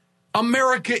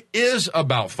 America is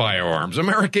about firearms.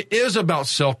 America is about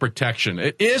self-protection.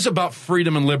 It is about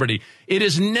freedom and liberty. It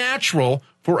is natural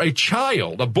for a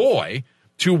child, a boy,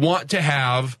 to want to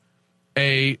have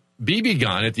a BB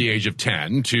gun at the age of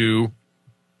 10, to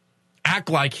act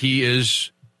like he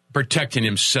is protecting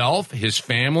himself, his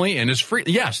family, and his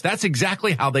freedom. Yes, that's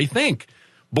exactly how they think.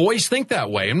 Boys think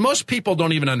that way, and most people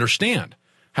don't even understand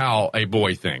how a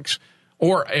boy thinks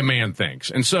or a man thinks.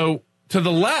 And so to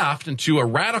the left and to a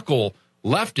radical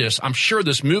leftist, I'm sure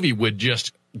this movie would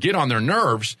just get on their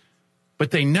nerves,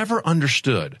 but they never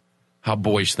understood how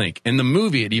boys think. In the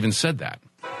movie, it even said that.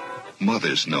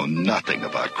 Mothers know nothing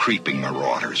about creeping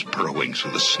marauders burrowing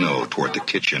through the snow toward the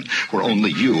kitchen, where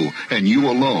only you and you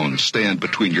alone stand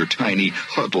between your tiny,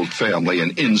 huddled family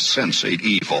and insensate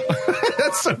evil.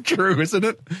 That's so true, isn't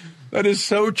it? That is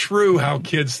so true how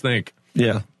kids think.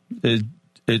 Yeah, it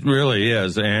really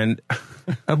is. And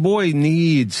a boy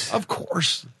needs, of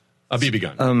course, a BB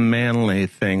gun, a manly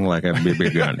thing like a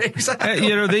BB gun.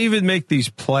 Exactly. They even make these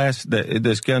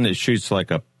this gun that shoots like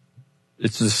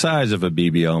it's the size of a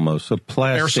BB almost, a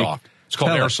plastic. Airsoft. It's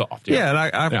called airsoft. Yeah,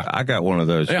 and I got one of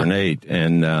those for Nate,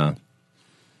 and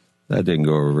That didn't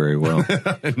go over very well.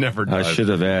 It never does. I should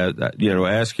have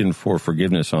asking for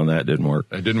forgiveness on that didn't work.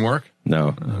 It didn't work?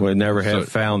 No. We never have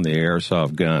found the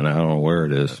airsoft gun. I don't know where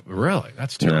it is. Really?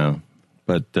 That's terrible. No.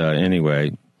 But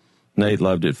anyway, Nate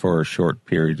loved it for a short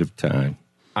period of time.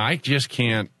 I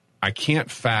can't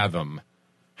fathom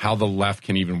how the left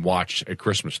can even watch A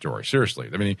Christmas Story. Seriously.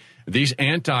 I mean, these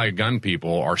anti-gun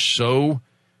people are so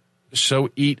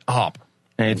eat up.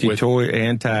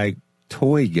 Anti-toy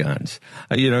guns.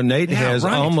 Nate has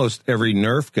almost every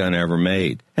Nerf gun ever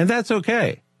made, and that's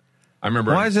okay. I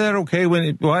remember. Why is that okay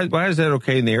why is that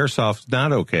okay and the airsoft's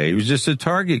not okay? It was just a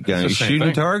target gun. He's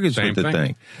shooting targets with the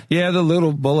thing. Yeah, the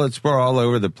little bullets were all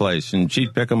over the place, and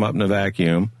she'd pick them up in a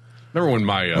vacuum. Remember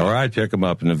when or I'd pick them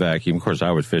up in a vacuum. Of course,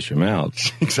 I would fish them out.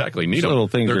 Exactly. These little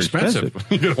things They're are expensive.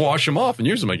 You got to wash them off and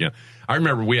use them again. I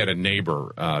remember we had a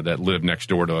neighbor that lived next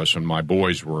door to us when my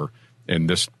boys were in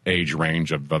this age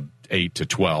range of 8 to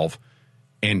 12,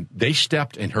 and they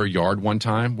stepped in her yard one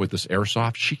time with this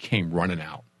airsoft. She came running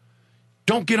out.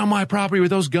 Don't get on my property with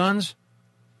those guns.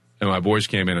 And my boys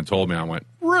came in and told me, I went,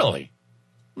 really?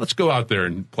 Let's go out there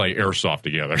and play airsoft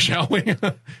together, shall we?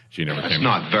 She never came.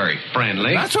 Not very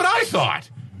friendly. That's what I thought.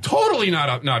 Totally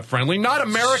not friendly, not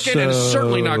American, and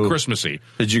certainly not Christmassy.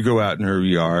 Did you go out in her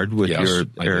yard with your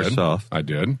airsoft? I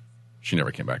did. She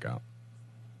never came back out.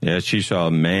 Yeah, she saw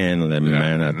a man out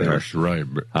there. That's right.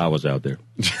 I was out there.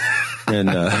 And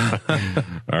all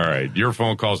right, your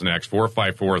phone calls next,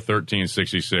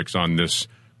 454-1366 on this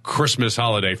Christmas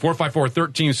holiday.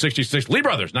 454-1366, Lee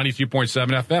Brothers, 92.7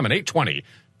 FM and 820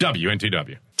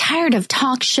 WNTW. Tired of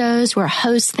talk shows where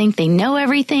hosts think they know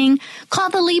everything? Call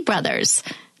the Lee Brothers.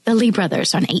 The Lee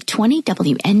Brothers on 820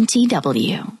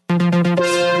 WNTW.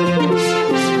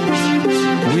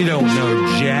 We don't know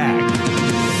Jack.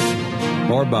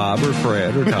 Or Bob or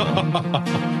Fred or Tom.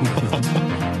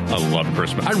 I love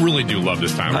Christmas. I really do love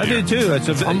this time of year. I do too. It's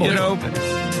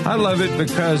I love it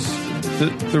because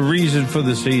the reason for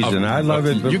the season. I love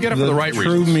it. You get it for the right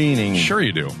true reasons. Meaning. Sure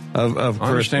you do. Of I Christmas.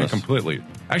 understand completely.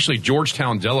 Actually,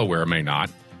 Georgetown, Delaware may not.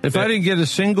 If I didn't get a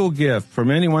single gift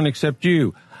from anyone except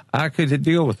you, I could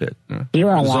deal with it. You're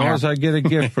a liar. As long as I get a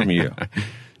gift from you.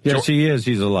 Yes, he is.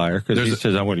 He's a liar because he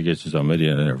says, I want to get you something.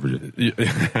 I never did.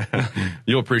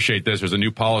 You'll appreciate this. There's a new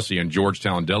policy in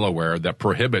Georgetown, Delaware that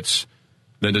prohibits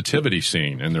the nativity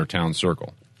scene in their town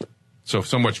circle. So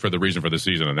much for the reason for the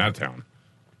season in that town.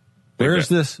 Where is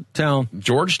this town?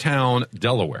 Georgetown,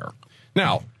 Delaware.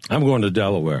 Now, I'm going to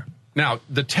Delaware. Now,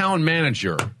 the town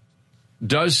manager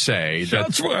does say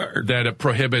that it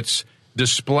prohibits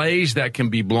displays that can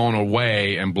be blown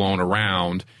away and blown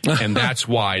around, and that's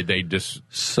why they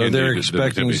So they're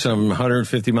expecting some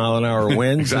 150-mile-an-hour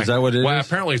winds? Exactly. Is that what it is? Well,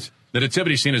 apparently the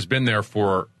nativity scene has been there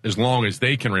for as long as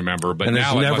they can remember, but and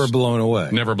now it's never blown away.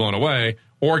 Never blown away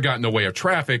or got in the way of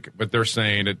traffic, but they're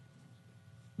saying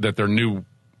that their new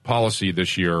policy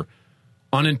this year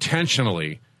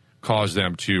unintentionally caused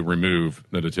them to remove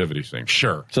the nativity scene.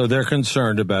 Sure. So they're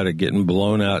concerned about it getting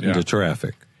blown out into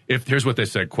traffic. Here's what they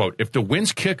said, quote, if the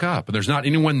winds kick up and there's not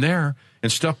anyone there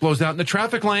and stuff blows out in the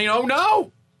traffic lane, oh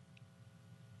no!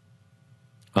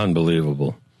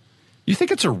 Unbelievable. You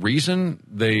think it's a reason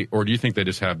or do you think they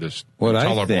just have this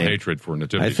intolerable hatred for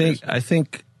nativity? I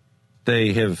think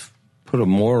they have put a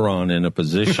moron in a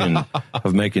position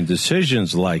of making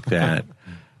decisions like that.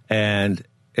 And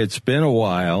it's been a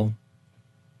while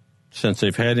since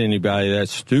they've had anybody that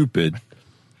stupid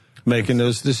making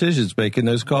those decisions, making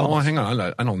those calls. Oh, hang on.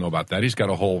 I don't know about that. He's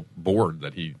got a whole board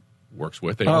that he works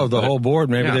with. The whole board?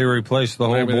 Maybe they replaced the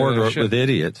whole board with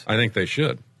idiots. I think they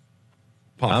should.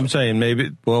 Possibly. I'm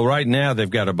saying right now they've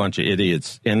got a bunch of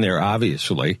idiots in there,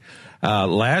 obviously.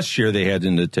 Last year they had the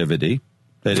nativity.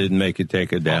 They didn't make it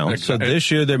take it down. So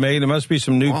this year there must be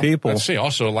some new people. Let's see.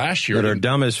 Also, last year that are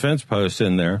dumb as fence posts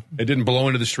in there. It didn't blow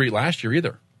into the street last year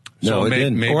either. No, it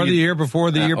didn't. Or the year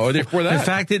before, before that. In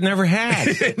fact, it never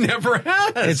has. It never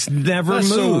has. It's never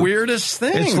moved. That's the weirdest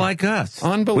thing. It's like us.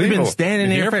 Unbelievable. We've been standing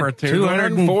here for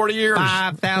 240 years.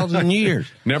 5,000 years.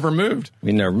 Never moved.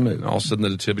 We never moved. All of a sudden, the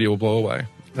nativity will blow away.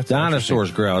 That's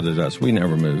Dinosaurs growled at us. We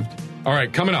never moved. All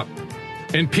right, coming up.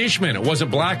 Impeachment. It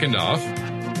wasn't black enough.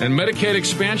 And Medicaid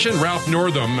expansion, Ralph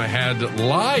Northam had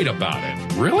lied about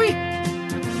it. Really?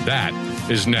 That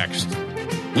is next.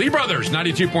 Lee Brothers,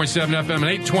 92.7 FM and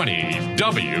 820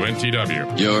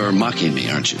 WNTW. You're mocking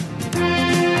me, aren't you?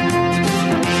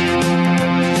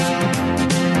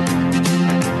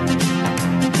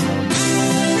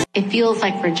 It feels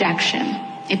like rejection.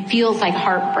 It feels like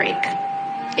heartbreak.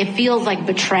 It feels like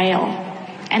betrayal.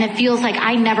 And it feels like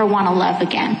I never want to love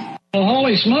again. Well,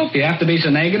 holy smoke, you have to be so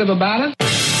negative about it?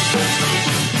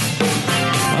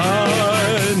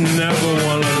 I never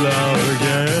want to love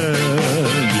again.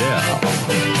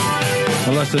 Yeah.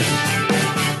 Unless it's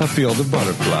a field of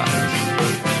butterflies.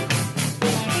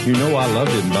 You know I love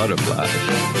them butterflies.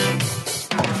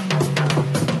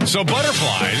 So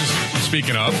butterflies,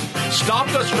 speaking of,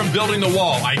 stopped us from building the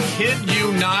wall. I kid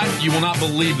you not. You will not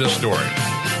believe this story.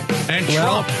 And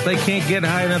well, Trump, they can't get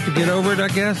high enough to get over it, I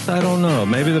guess. I don't know.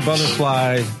 Maybe the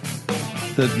butterfly,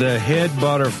 the head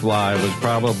butterfly was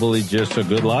probably just a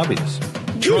good lobbyist.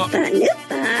 Trump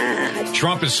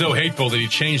is so hateful that he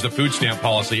changed the food stamp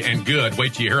policy, and good,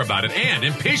 wait till you hear about it, and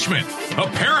impeachment.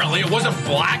 Apparently it wasn't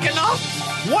black enough?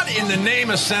 What in the name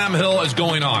of Sam Hill is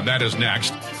going on? That is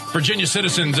next. Virginia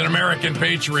citizens and American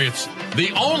patriots,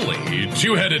 the only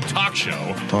two-headed talk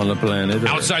show on the planet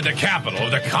outside the capital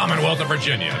of the Commonwealth of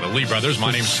Virginia. The Lee brothers.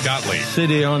 My name's Scott Lee.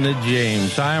 City on the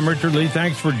James. Hi, I'm Richard Lee.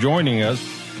 Thanks for joining us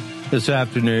this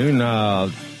afternoon.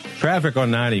 Traffic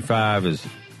on 95 is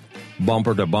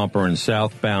bumper to bumper, and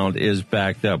southbound is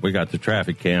backed up. We got the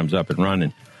traffic cams up and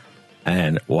running,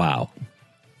 and wow,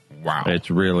 it's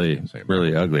really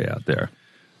ugly out there.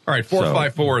 All right,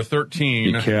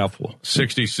 454-13. Be careful.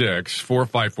 66.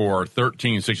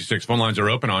 454-1366. Phone lines are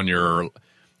open on your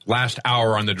last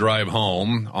hour on the drive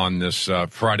home on this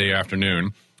Friday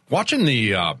afternoon. Watching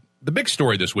the big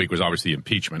story this week was obviously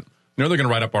impeachment. You know they're going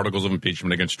to write up articles of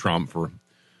impeachment against Trump for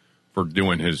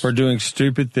doing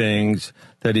stupid things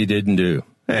that he didn't do.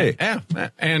 Hey, yeah,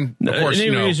 and of course,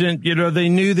 reason, they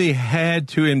knew they had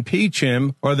to impeach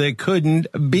him or they couldn't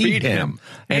beat him.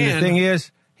 And the thing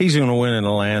is, he's going to win in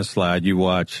a landslide. You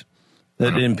watch.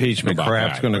 That impeachment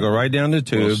crap's going to go right down the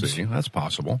tubes. We'll see. That's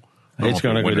possible. It's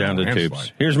going to go down the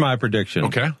tubes. Here's my prediction.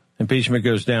 Okay. Impeachment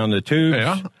goes down the tubes.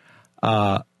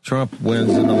 Yeah. Trump wins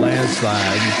in the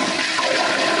landslide.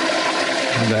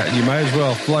 You might as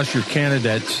well flush your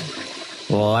candidates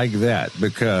like that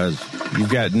because you've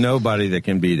got nobody that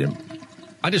can beat him.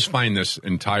 I just find this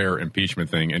entire impeachment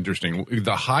thing interesting.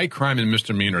 The high crime and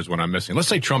misdemeanors when I'm missing. Let's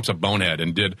say Trump's a bonehead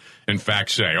and did, in fact,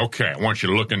 say, okay, I want you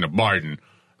to look into Biden.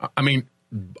 I mean,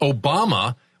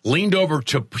 Obama leaned over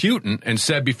to Putin and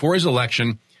said before his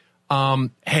election,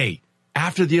 hey,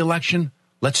 after the election,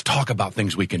 let's talk about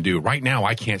things we can do. Right now,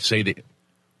 I can't say that.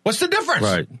 What's the difference?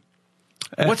 Right.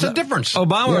 What's the difference?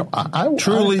 Obama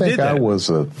truly did that. I was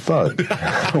a thug.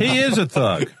 He is a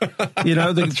thug.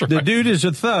 The dude is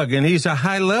a thug, and he's a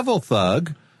high-level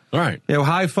thug. Right.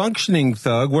 High-functioning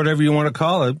thug, whatever you want to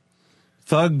call it.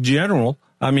 Thug general.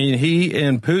 I mean, he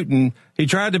and Putin, he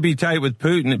tried to be tight with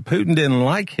Putin. Putin didn't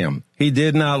like him. He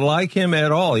did not like him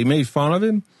at all. He made fun of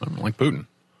him. I don't like Putin.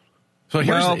 So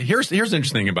here's the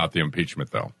interesting thing about the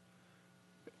impeachment, though.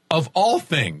 Of all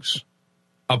things,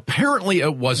 apparently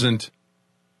it wasn't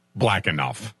black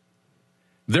enough.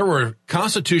 There were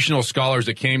constitutional scholars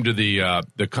that came to the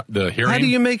hearing. How do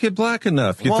you make it black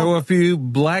enough? You throw a few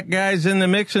black guys in the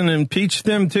mix and impeach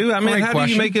them too? I mean, how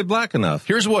do you make it black enough?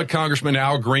 Here's what Congressman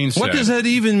Al Green said. What does that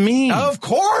even mean? Of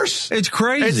course. It's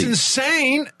crazy. It's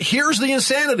insane. Here's the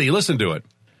insanity. Listen to it.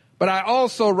 But I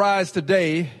also rise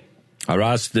today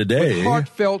with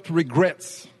heartfelt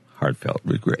regrets.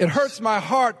 It hurts my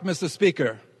heart, Mr.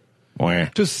 Speaker,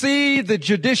 to see the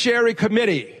Judiciary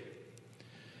Committee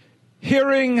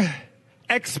hearing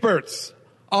experts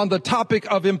on the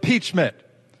topic of impeachment,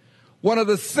 one of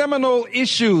the seminal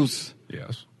issues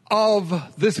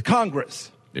of this Congress.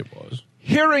 It was.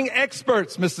 Hearing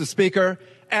experts, Mr. Speaker,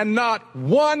 and not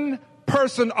one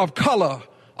person of color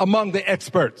among the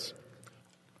experts.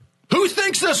 Who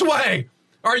thinks this way?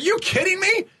 Are you kidding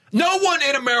me? No one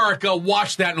in America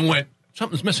watched that and went,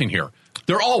 something's missing here.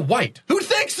 They're all white. Who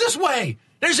thinks this way?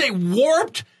 There's a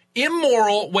warped,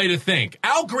 immoral way to think.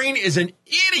 Al Green is an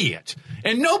idiot,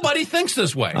 and nobody thinks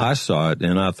this way. I saw it,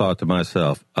 and I thought to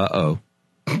myself, uh-oh,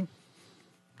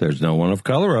 there's no one of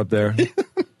color up there.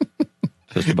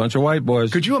 Just a bunch of white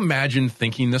boys. Could you imagine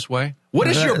thinking this way? What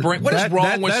is your brain? What is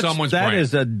wrong with someone's brain? That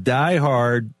is a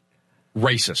diehard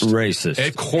racist.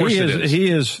 Of course it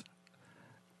is.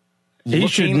 He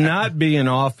should not be in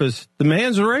office. The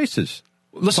man's a racist.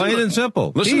 Plain and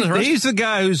simple. He's the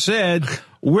guy who said,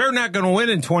 we're not going to win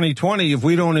in 2020 if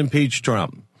we don't impeach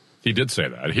Trump. He did say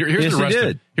that.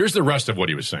 Here's the rest of what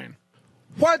he was saying.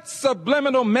 What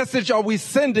subliminal message are we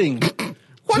sending?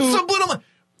 What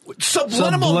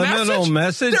subliminal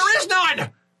message? There is none.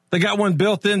 They got one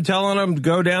built in telling them to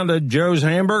go down to Joe's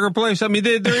hamburger place. I mean,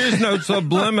 there is no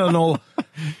subliminal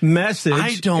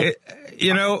message.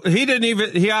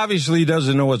 He obviously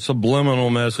doesn't know what subliminal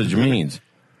message means.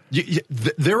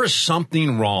 There is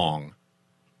something wrong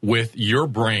with your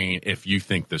brain if you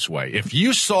think this way. If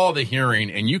you saw the hearing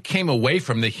and you came away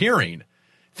from the hearing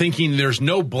thinking there's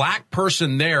no black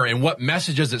person there and what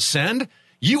message does it send,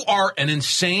 You are an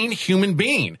insane human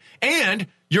being, and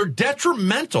you're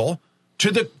detrimental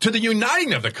to the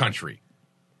uniting of the country.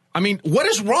 I mean, what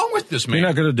is wrong with this man? You're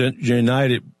not going to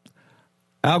unite it.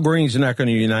 Al Green's not going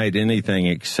to unite anything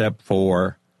except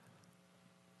for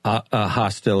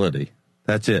hostility.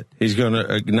 That's it. He's going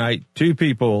to ignite two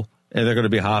people, and they're going to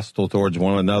be hostile towards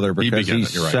one another because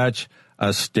he's such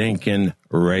a stinking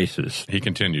racist. He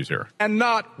continues here. And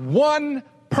not one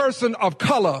person of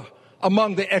color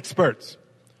among the experts.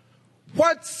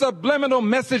 What subliminal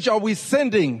message are we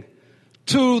sending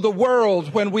to the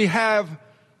world when we have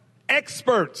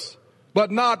experts,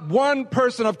 but not one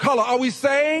person of color? Are we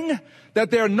saying that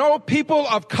there are no people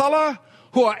of color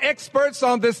who are experts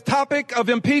on this topic of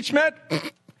impeachment?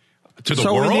 To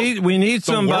the world? We need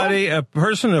somebody, a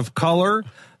person of color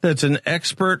that's an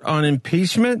expert on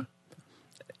impeachment.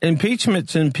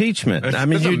 Impeachment's impeachment. I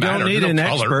mean, you don't need an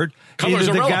expert.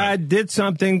 Either the guy did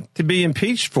something to be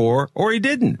impeached for, or he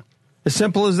didn't. As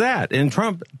simple as that. And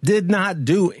Trump did not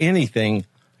do anything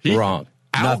wrong.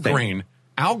 Al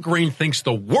Green thinks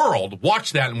the world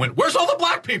watched that and went, "Where's all the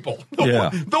black people?"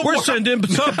 We're sending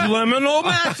subliminal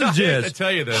messages. I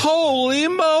tell you this. Holy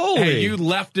moly. Hey, you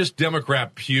leftist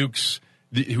Democrat pukes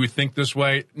who think this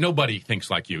way, nobody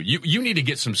thinks like you. You need to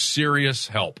get some serious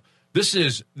help. This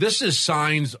is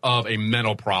signs of a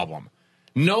mental problem.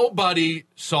 Nobody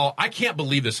saw. I can't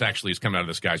believe this actually is coming out of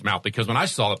this guy's mouth, because when I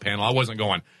saw the panel, I wasn't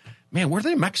going, man, where are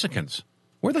the Mexicans?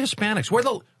 Where are the Hispanics?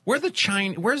 Where the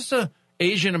Chinese? Where's the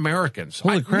Asian Americans?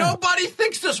 Holy crap. Nobody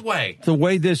thinks this way. The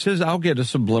way this is, I'll get a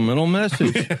subliminal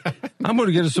message. I'm going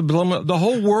to get a subliminal. The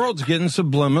whole world's getting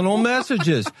subliminal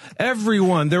messages.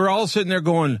 Everyone, they're all sitting there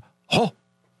going, oh,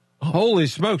 holy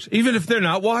smokes, even if they're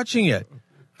not watching it.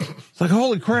 It's like,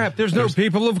 holy crap, there's no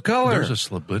people of color. There's a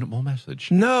subliminal message.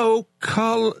 No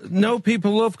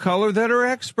people of color that are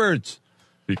experts.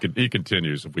 He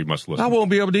continues, if we must listen. I won't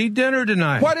be able to eat dinner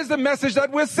tonight. What is the message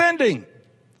that we're sending?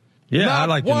 Yeah, I'd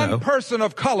like to know. Not one person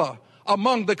of color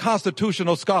among the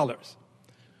constitutional scholars.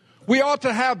 We ought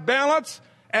to have balance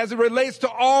as it relates to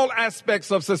all aspects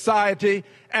of society,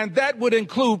 and that would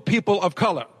include people of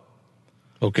color.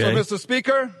 Okay. So, Mr.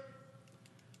 Speaker,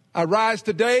 I rise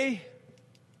today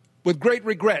with great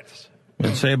regrets.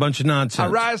 And say a bunch of nonsense. I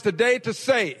rise today to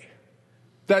say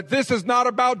that this is not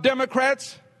about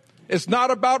Democrats. It's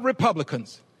not about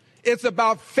Republicans. It's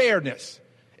about fairness.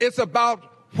 It's about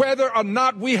whether or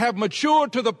not we have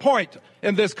matured to the point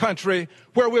in this country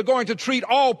where we're going to treat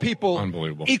all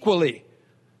people equally.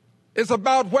 It's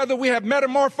about whether we have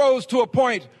metamorphosed to a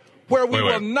point where we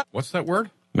will not. What's that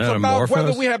word? It's about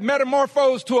whether we have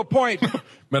metamorphosed to a point.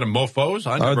 Metamorphose?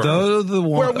 Are those the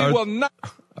ones where we will not.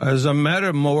 As a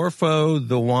metamorpho,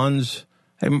 the ones.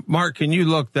 Hey, Mark, can you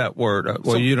look that word up?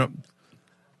 Well, you don't.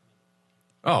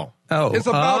 Oh. It's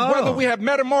about whether we have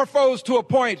metamorphosed to a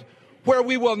point where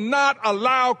we will not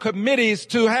allow committees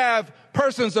to have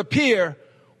persons appear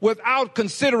without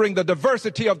considering the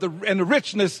diversity of and the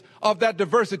richness of that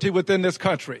diversity within this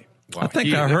country. Wow. I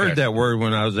think I heard that word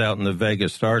when I was out in the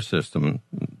Vegas star system.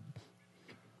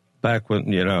 Back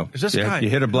when, you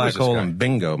hit a black hole and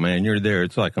bingo, man, you're there.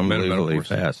 It's like unbelievably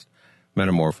fast.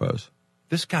 Metamorphose.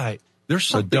 This guy, there's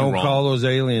something But don't wrong. call those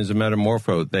aliens a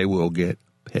metamorpho. They will get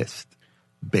pissed.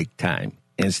 Big time.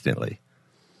 Instantly.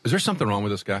 Is there something wrong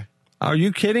with this guy? Are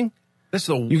you kidding?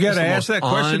 You got to ask that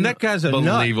question. That guy's a nut.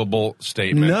 Unbelievable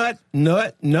statement.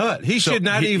 Nut. He should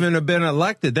not even have been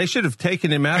elected. They should have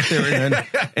taken him out there in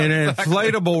an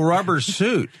inflatable rubber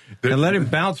suit and let him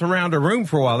bounce around a room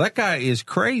for a while. That guy is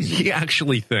crazy. He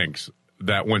actually thinks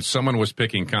that when someone was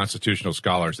picking constitutional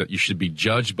scholars, that you should be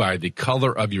judged by the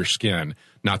color of your skin,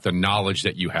 not the knowledge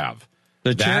that you have.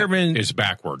 The chairman is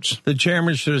backwards. The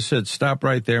chairman should have said, "Stop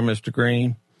right there, Mr.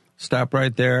 Green. Stop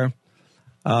right there.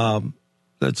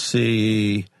 Let's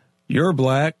see. You're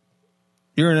black.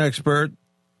 You're an expert.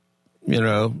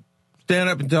 Stand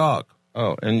up and talk.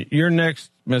 Oh, and you're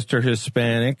next, Mr.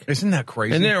 Hispanic. Isn't that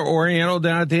crazy? And they're Oriental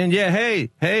down at the end. Yeah,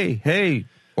 hey,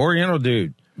 Oriental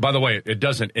dude. By the way, it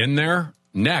doesn't end there.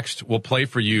 Next, we'll play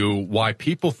for you why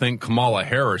people think Kamala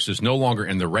Harris is no longer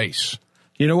in the race.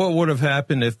 You know what would have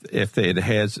happened if they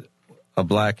had a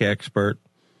black expert?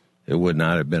 It would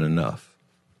not have been enough.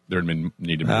 There'd been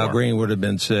needed more. Al Green would have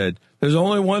been said, there's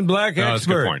only one black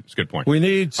expert. That's a good point. We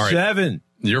need 7. Right.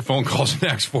 Your phone calls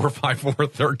next,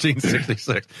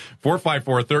 454-1366.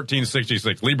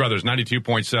 454-1366. Lee Brothers,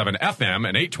 92.7 FM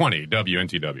and 820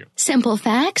 WNTW. Simple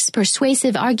facts,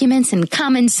 persuasive arguments, and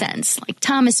common sense, like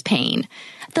Thomas Paine.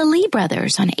 The Lee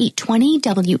Brothers on 820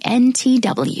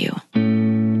 WNTW.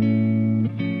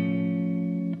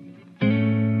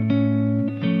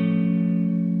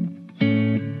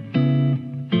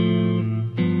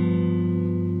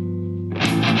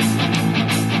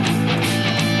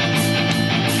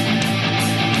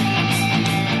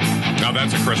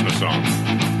 Christmas song.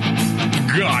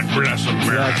 God bless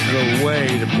America. That's the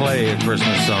way to play a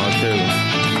Christmas song, too.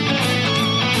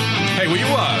 Hey, will you,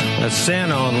 that's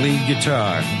Santa on lead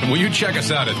guitar. Will you check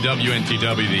us out at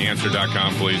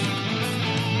WNTWTheAnswer.com, please?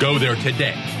 Go there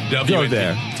today. Go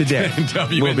there today.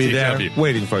 We'll be there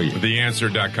waiting for you.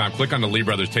 TheAnswer.com. Click on the Lee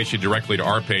Brothers. Takes you directly to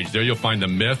our page. There you'll find the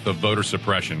myth of voter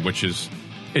suppression, which is,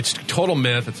 it's total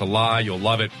myth. It's a lie. You'll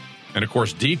love it. And, of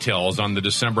course, details on the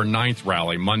December 9th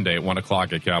rally, Monday at 1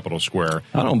 o'clock at Capitol Square.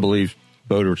 I don't believe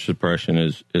voter suppression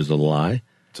is a lie.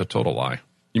 It's a total lie.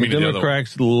 You mean the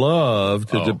Democrats love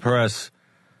to depress.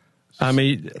 I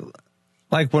mean,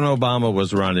 like when Obama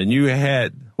was running, you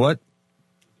had what?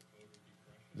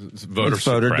 It's voter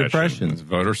depression. It's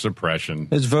voter suppression.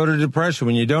 It's voter depression.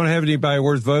 When you don't have anybody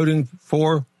worth voting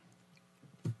for,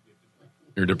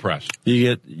 you're depressed.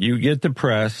 You get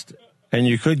depressed, and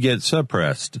you could get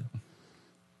suppressed.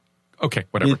 Okay,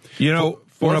 whatever.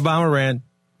 When Obama ran,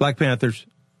 Black Panthers,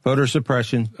 voter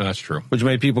suppression. That's true. Which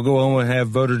made people go home and have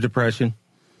voter depression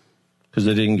because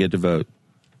they didn't get to vote.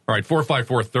 All right,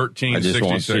 454-1366. I just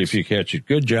want to see if you catch it.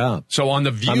 Good job. So on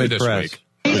The View this week.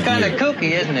 He's kind of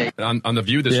kooky, isn't he? On The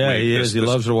View this week. Yeah, he is. He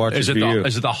loves to watch The View.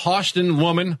 Is it the Austin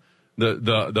woman?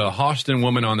 The Austin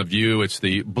woman on The View, it's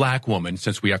the black woman,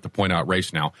 since we have to point out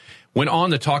race now, went on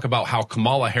to talk about how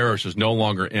Kamala Harris is no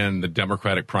longer in the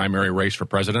Democratic primary race for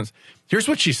president. Here's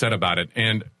what she said about it,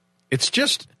 and it's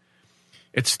typical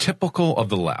of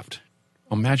the left.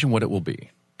 Imagine what it will be.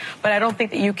 But I don't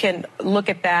think that you can look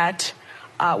at that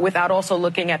without also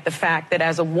looking at the fact that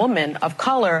as a woman of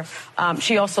color,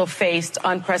 she also faced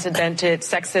unprecedented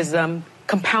sexism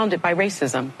compounded by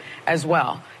racism as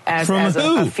well as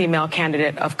a female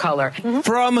candidate of color. Mm-hmm.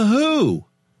 From who?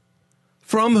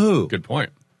 From who? Good point.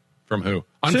 From who?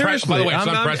 Seriously, by the way, it's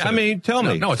unprecedented. I mean, tell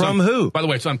me. No, from who? By the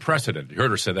way, it's unprecedented. You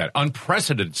heard her say that.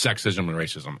 Unprecedented sexism and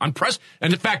racism.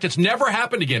 And in fact, it's never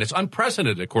happened again. It's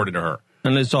unprecedented, according to her.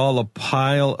 And it's all a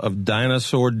pile of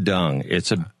dinosaur dung.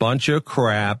 It's a bunch of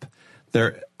crap.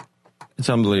 It's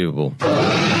unbelievable. So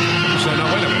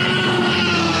now, wait a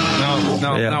minute.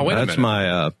 Now, wait a minute. That's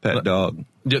my pet dog.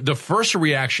 The first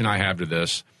reaction I have to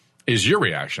this is your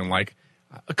reaction. Like,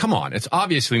 come on. It's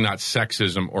obviously not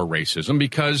sexism or racism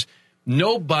because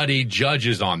nobody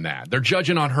judges on that. They're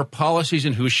judging on her policies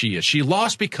and who she is. She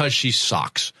lost because she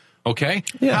sucks. Okay?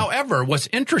 Yeah. However, what's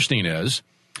interesting is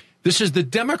this is the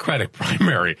Democratic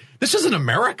primary. This isn't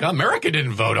America. America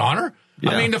didn't vote on her. Yeah.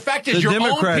 I mean, the fact is your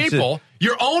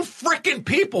own frickin'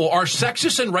 people are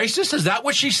sexist and racist. Is that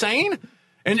what she's saying?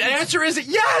 And the answer is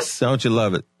yes. Don't you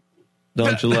love it?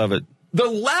 Don't you love it? The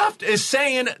left is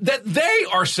saying that they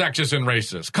are sexist and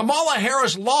racist. Kamala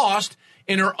Harris lost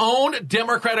in her own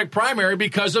Democratic primary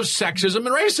because of sexism and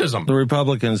racism. The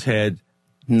Republicans had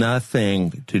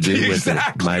nothing to do with it,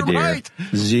 my dear. Right.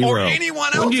 Zero. Or anyone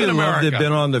else Wouldn't you in America. love to have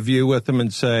been on The View with them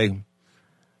and say,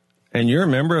 and you're a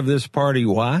member of this party,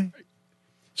 why?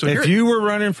 So if you were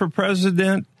running for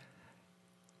president,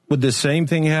 would the same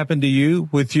thing happen to you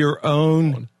with your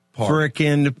own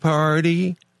frickin'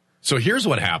 party? So here's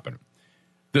what happened.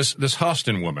 This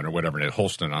Huston woman, or whatever it is,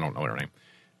 Holston, I don't know her name.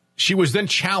 She was then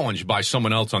challenged by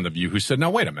someone else on The View who said,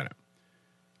 now, wait a minute.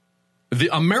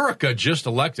 America just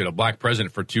elected a black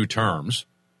president for 2 terms.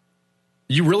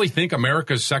 You really think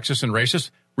America's sexist and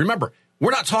racist? Remember,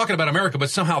 we're not talking about America, but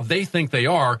somehow they think they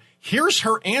are. Here's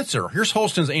her answer. Here's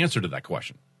Holston's answer to that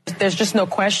question. There's just no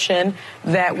question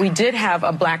that we did have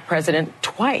a black president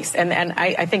twice. And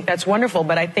I think that's wonderful.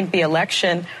 But I think the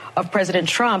election of President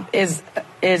Trump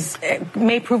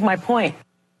may prove my point.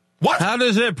 What? How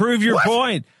does it prove your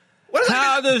point?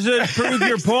 How does it prove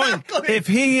your point? If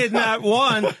he had not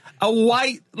won, a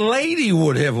white lady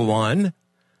would have won.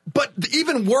 But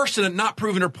even worse than it not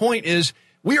proving her point is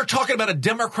we are talking about a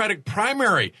Democratic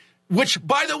primary, which,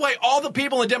 by the way, all the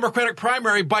people in the Democratic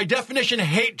primary, by definition,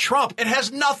 hate Trump. It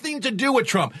has nothing to do with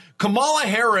Trump. Kamala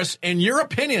Harris, in your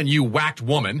opinion, you whacked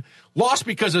woman, lost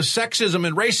because of sexism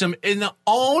and racism in the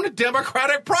own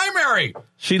Democratic primary.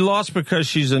 She lost because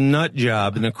she's a nut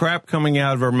job, and the crap coming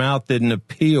out of her mouth didn't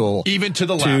appeal even to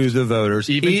the left, to the voters,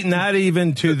 not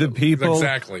even to the people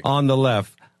on the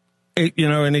left.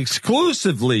 And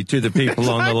exclusively to the people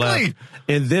on the left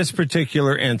in this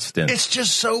particular instance. It's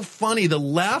just so funny. The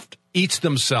left eats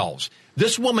themselves.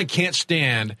 This woman can't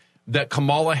stand that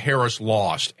Kamala Harris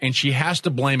lost, and she has to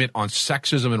blame it on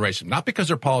sexism and racism. Not because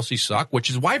her policies suck, which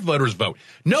is why voters vote.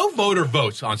 No voter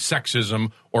votes on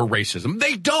sexism or racism.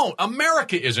 They don't.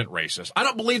 America isn't racist. I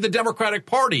don't believe the Democratic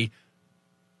Party.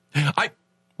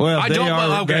 Well, maybe they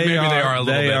are a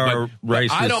little bit.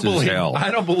 Racist I don't as hell. I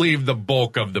don't believe the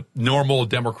bulk of the normal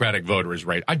Democratic voter is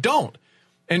right. I don't.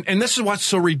 And this is what's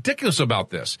so ridiculous about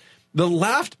this. The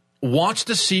left wants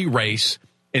to see race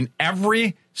in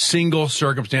every single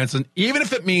circumstance, and even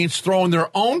if it means throwing their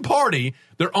own party,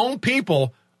 their own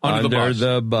people under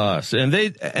the bus. And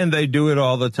they do it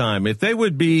all the time. If they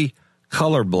would be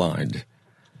colorblind,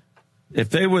 if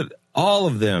they would, all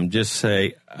of them just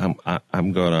say,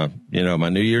 I'm going to, my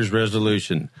New Year's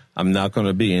resolution, I'm not going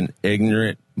to be an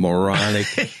ignorant, moronic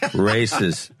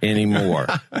racist anymore.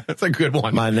 That's a good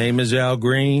one. My name is Al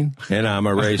Green, and I'm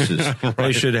a racist. Right.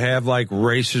 They should have like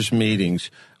racist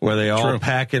meetings where they all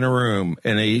pack in a room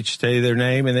and they each say their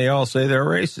name and they all say they're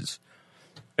racist.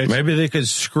 Maybe they could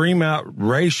scream out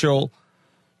racial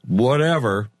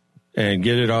whatever and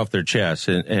get it off their chest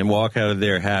and walk out of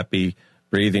there happy,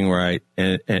 breathing right.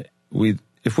 And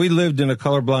if we lived in a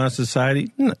colorblind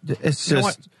society, it's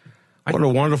just what a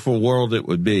wonderful world it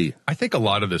would be. I think a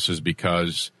lot of this is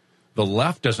because the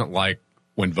left doesn't like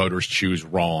when voters choose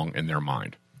wrong in their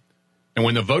mind. And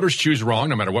when the voters choose wrong,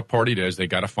 no matter what party it is, they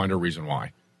got to find a reason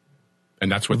why.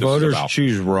 And that's what this is about. Voters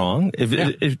choose wrong. If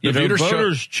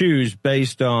voters choose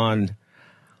based on,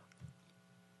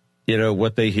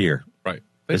 what they hear, right,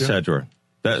 etc.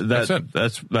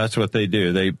 That's what they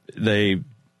do. They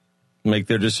make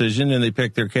their decision and they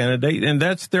pick their candidate, and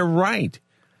that's their right.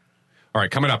 All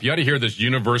right, coming up, you had to hear this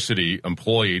university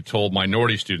employee told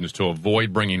minority students to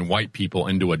avoid bringing white people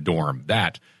into a dorm.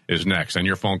 That is next. And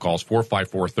your phone calls,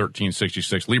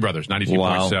 454-1366. Lee Brothers,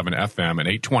 92.7 FM and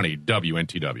 820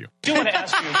 WNTW. I do want to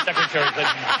ask you, Secretary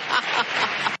Clinton.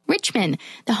 Richmond,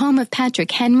 the home of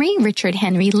Patrick Henry, Richard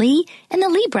Henry Lee, and the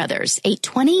Lee Brothers,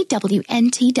 820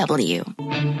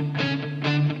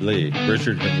 WNTW. Lee,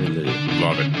 Richard Henry Lee.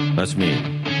 Love it. That's me.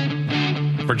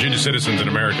 Virginia citizens and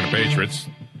American patriots.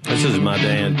 This is my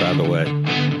band, by the way.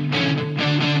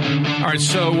 All right,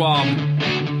 so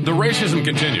the racism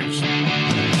continues.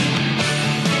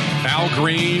 Al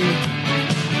Green,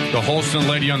 the Holston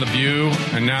lady on The View,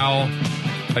 and now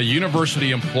a university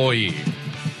employee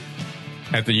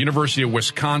at the University of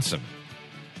Wisconsin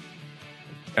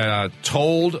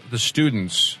told the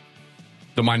students,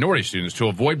 the minority students, to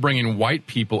avoid bringing white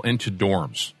people into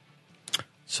dorms.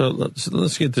 So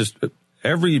let's get this.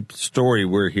 Every story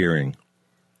we're hearing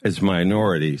is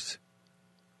minorities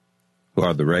who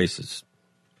are the racists.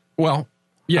 Well,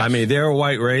 yes. I mean, there are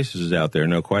white racists out there,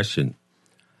 no question.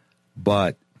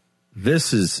 But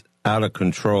this is out of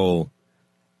control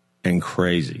and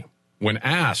crazy. When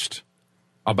asked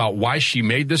about why she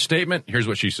made this statement, here's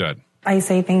what she said. I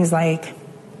say things like,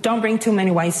 don't bring too many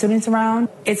white students around.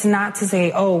 It's not to say,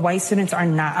 white students are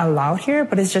not allowed here,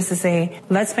 but it's just to say,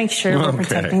 let's make sure we're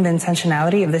protecting the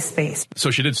intentionality of this space. So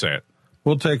she did say it.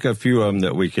 We'll take a few of them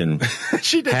that we can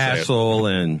hassle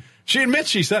and... She admits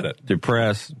she said it.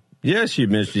 Depress. Yes, she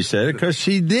admits she said it because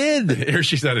she did. Here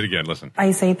she said it again. Listen.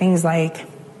 I say things like,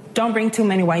 don't bring too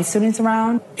many white students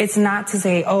around. It's not to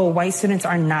say, white students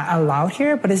are not allowed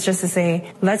here, but it's just to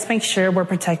say, let's make sure we're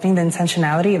protecting the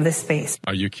intentionality of this space.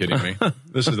 Are you kidding me?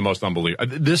 This is the most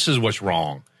unbelievable. This is what's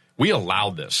wrong. We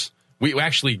allowed this. We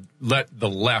actually let the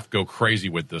left go crazy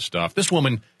with this stuff. This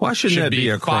woman should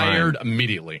be fired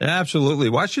immediately. Absolutely.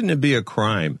 Why shouldn't it be a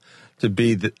crime to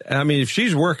be if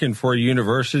she's working for a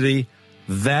university,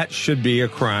 that should be a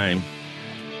crime.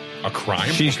 A crime?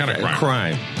 What kind of crime?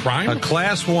 Crime. Crime? A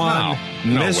class 1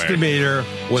 misdemeanor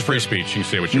with free speech. You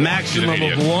can say what you maximum want.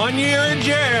 Maximum of 1 year in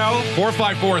jail.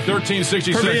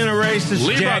 454-1366. For being a racist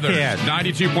Lee jackass.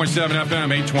 Brothers, 92.7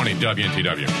 FM, 820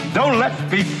 WNTW. Don't let's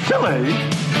be silly.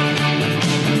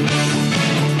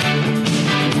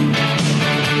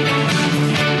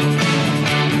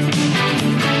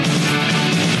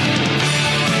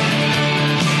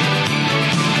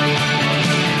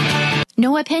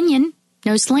 No opinion,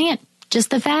 no slant, just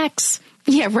the facts.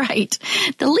 Yeah, right.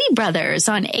 The Lee Brothers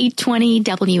on 820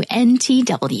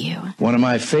 WNTW. One of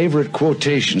my favorite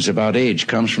quotations about age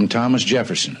comes from Thomas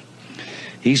Jefferson.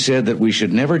 He said that we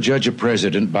should never judge a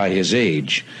president by his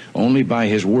age, only by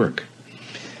his work.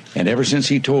 And ever since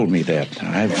he told me that,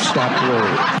 I've stopped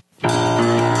worrying.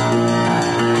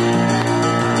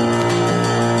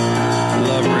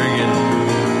 Love Reagan.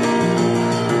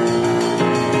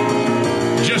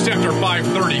 Just after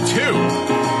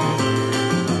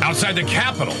 5:32, outside the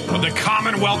capital of the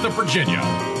Commonwealth of Virginia,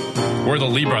 we're the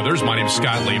Lee Brothers. My name's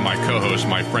Scott Lee, my co-host,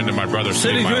 my friend, and my brother.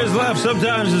 Sitting to his left,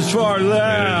 sometimes it's far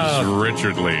left. It is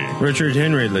Richard Lee. Richard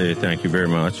Henry Lee, thank you very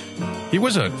much. He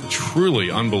was a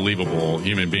truly unbelievable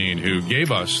human being who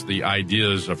gave us the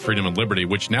ideas of freedom and liberty,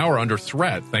 which now are under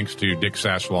threat thanks to Dick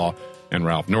Sasslaw and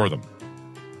Ralph Northam.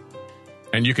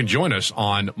 And you can join us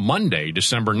on Monday,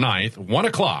 December 9th, 1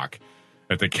 o'clock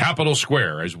at the Capitol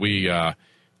Square as we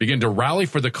begin to rally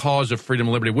for the cause of freedom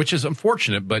and liberty, which is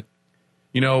unfortunate, but,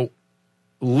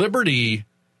 liberty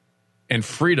and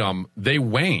freedom, they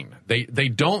wane. They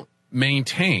don't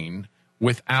maintain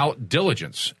without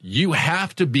diligence. You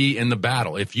have to be in the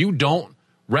battle. If you don't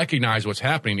recognize what's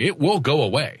happening, it will go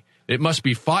away. It must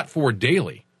be fought for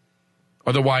daily.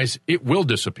 Otherwise, it will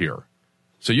disappear.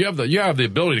 So you have the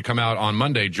ability to come out on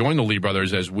Monday, join the Lee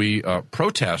brothers as we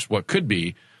protest what could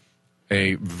be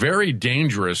a very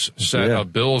dangerous set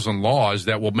of bills and laws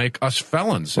that will make us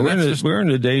felons. We're in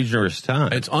a dangerous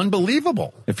time. It's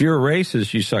unbelievable. If you're a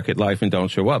racist, you suck at life and don't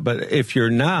show up. But if you're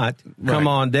not, come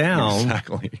on down.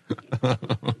 Exactly.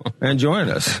 And join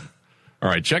us. All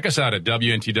right, check us out at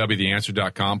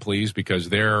WNTWTheAnswer.com, please, because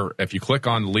there, if you click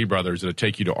on the Lee brothers, it'll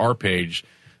take you to our page.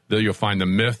 There you'll find the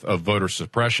myth of voter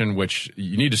suppression, which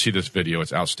you need to see this video.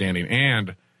 It's outstanding.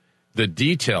 And the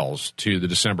details to the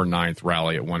December 9th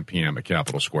rally at 1 p.m. at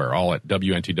Capitol Square, all at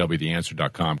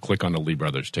WNTWTheAnswer.com. Click on the Lee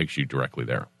brothers. Takes you directly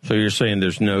there. So you're saying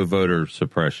there's no voter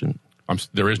suppression?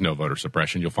 There is no voter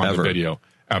suppression. You'll find the video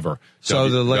ever. So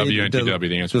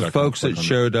WNTWTheAnswer.com. The folks that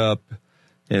showed up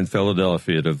in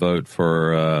Philadelphia to vote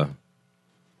for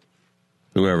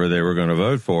whoever they were going to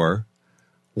vote for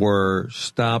were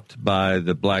stopped by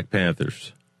the Black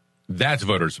Panthers. That's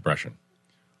voter suppression.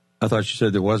 I thought you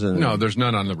said there wasn't. No, there's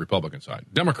none on the Republican side.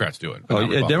 Democrats do it. Oh,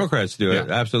 yeah, Democrats do it.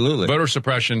 Absolutely. Voter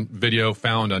suppression video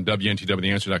found on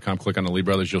WNTWTheAnswer.com. Click on the Lee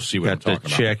brothers. You'll see what I'm talking about.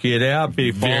 Check it out,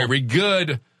 people. Very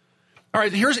good. All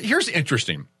right, here's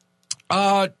interesting.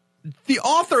 The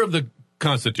author of the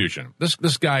Constitution,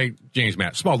 this guy, James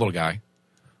Matt, small little guy,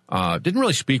 didn't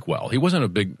really speak well. He wasn't a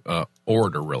big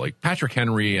orator, really. Patrick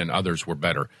Henry and others were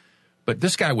better. But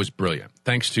this guy was brilliant,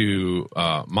 thanks to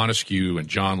Montesquieu and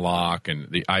John Locke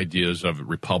and the ideas of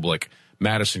republic.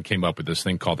 Madison came up with this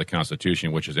thing called the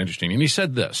Constitution, which is interesting. And he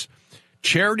said this: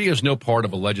 charity is no part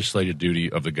of a legislative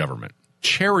duty of the government.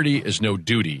 Charity is no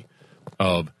duty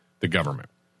of the government.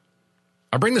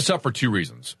 I bring this up for two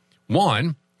reasons.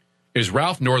 One is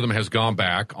Ralph Northam has gone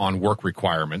back on work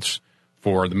requirements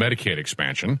for the Medicaid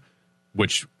expansion,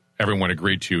 which everyone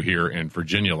agreed to here in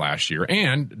Virginia last year.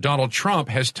 And Donald Trump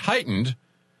has tightened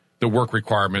the work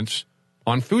requirements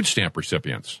on food stamp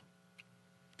recipients.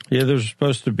 Yeah, there's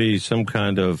supposed to be some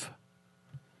kind of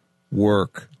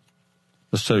work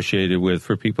associated with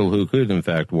for people who could, in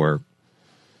fact, work.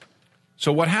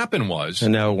 So what happened was...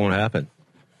 And now it won't happen.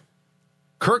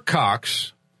 Kirk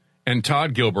Cox and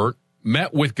Todd Gilbert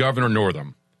met with Governor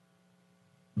Northam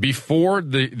before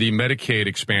the Medicaid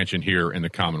expansion here in the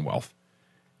Commonwealth.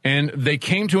 And they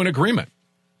came to an agreement.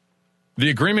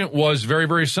 The agreement was very,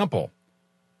 very simple.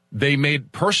 They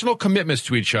made personal commitments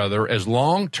to each other as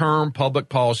long-term public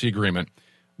policy agreement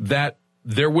that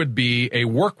there would be a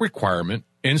work requirement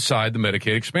inside the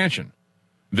Medicaid expansion.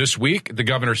 This week, the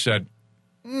governor said,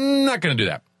 not going to do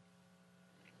that.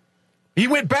 He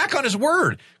went back on his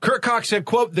word. Kirk Cox said,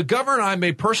 quote, the governor and I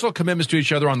made personal commitments to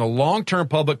each other on the long-term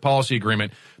public policy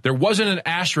agreement. There wasn't an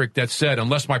asterisk that said,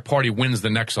 unless my party wins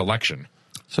the next election.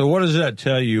 So what does that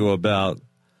tell you about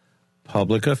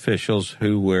public officials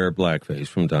who wear blackface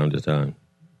from time to time?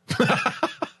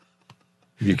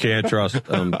 You can't trust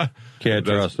them. Can't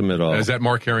trust them at all. Is that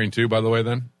Mark Herring too, by the way,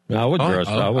 then? I would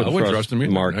trust him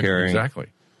either. Mark Herring. Exactly.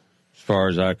 As far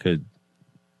as I could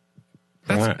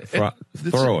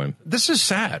throw him. This is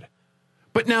sad.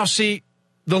 But now, see,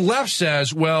 the left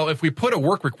says, well, if we put a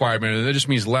work requirement in, that just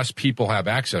means less people have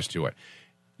access to it.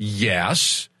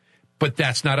 Yes, but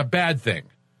that's not a bad thing.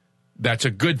 That's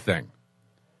a good thing.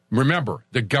 Remember,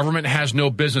 the government has no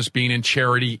business being in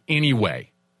charity anyway.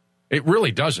 It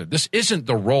really doesn't. This isn't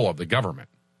the role of the government.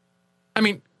 I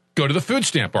mean, go to the food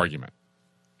stamp argument.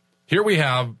 Here we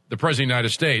have the President of the United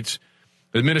States.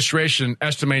 The administration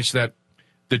estimates that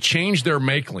the change they're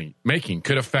making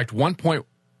could affect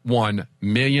 1.1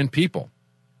 million people,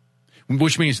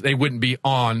 which means they wouldn't be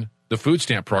on the food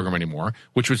stamp program anymore,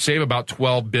 which would save about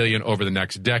 $12 billion over the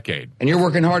next decade. And you're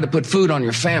working hard to put food on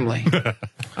your family. I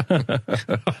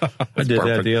did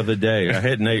that the other day. I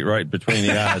hit Nate right between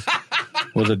the eyes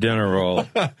with a dinner roll.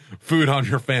 Food on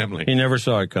your family. He never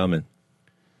saw it coming.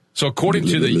 So according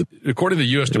to the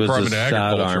U.S. Department of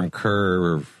Agriculture,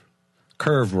 sidearm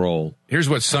curve roll. Here's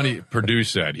what Sonny Perdue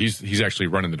said. He's actually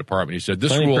running the department. He said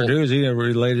this Sonny rule. Perdue, is he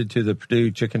related to the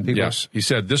Perdue chicken people? Yes. He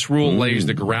said this rule lays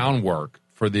the groundwork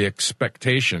for the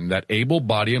expectation that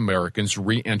able-bodied Americans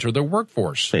re-enter the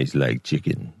workforce. Tastes like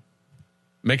chicken.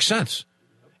 Makes sense.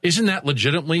 Isn't that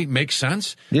legitimately make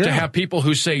sense? Yeah. To have people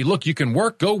who say, look, you can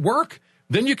work, go work,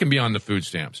 then you can be on the food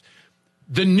stamps.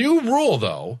 The new rule,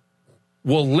 though,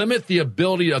 will limit the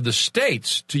ability of the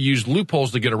states to use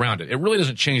loopholes to get around it. It really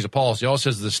doesn't change the policy. All it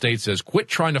says is the state says, quit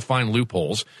trying to find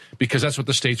loopholes, because that's what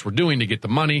the states were doing to get the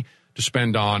money to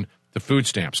spend on the food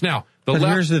stamps. Now,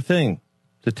 here's the thing.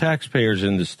 The taxpayers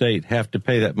in the state have to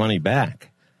pay that money back.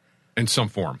 In some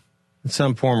form. In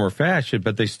some form or fashion,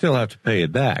 but they still have to pay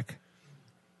it back.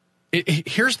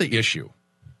 Here's the issue.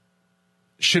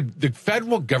 Should the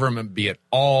federal government be at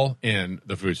all in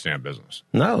the food stamp business?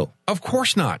 No. Of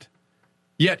course not.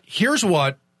 Yet, here's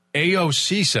what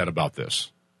AOC said about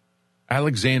this.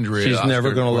 Alexandria. She's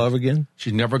never going to love again?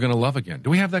 She's never going to love again. Do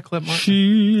we have that clip, Mark?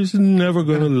 She's never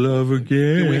going to love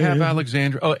again. Do we have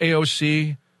Alexandria? Oh,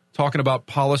 AOC talking about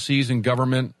policies in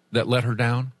government that let her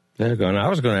down? I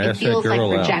was going to ask that girl out. It feels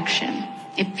like rejection.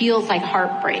 It feels like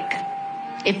heartbreak.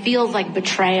 It feels like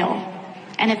betrayal.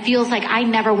 And it feels like I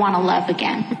never want to love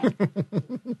again.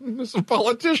 This is a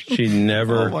politician. She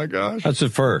never. Oh, my gosh. That's a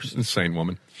first. Insane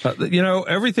woman.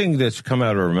 Everything that's come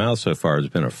out of her mouth so far has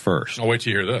been a first. Oh, wait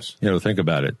till you hear this. Think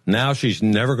about it. Now she's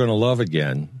never going to love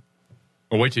again.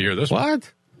 Oh, wait till you hear this. What? One.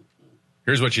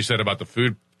 Here's what she said about the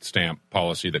food stamp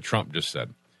policy that Trump just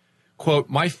said. Quote,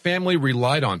 my family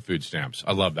relied on food stamps.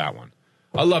 I love that one.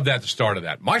 I love that, the start of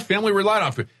that. My family relied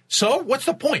on food. So what's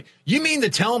the point? You mean to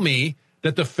tell me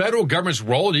that the federal government's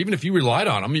role, even if you relied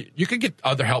on them, you could get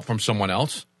other help from someone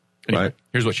else? Anyway, right.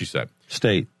 Here's what she said.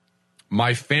 State.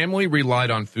 My family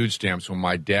relied on food stamps when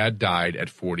my dad died at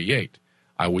 48.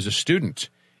 I was a student.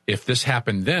 If this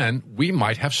happened then, we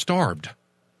might have starved.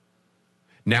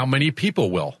 Now many people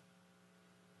will.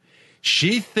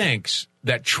 She thinks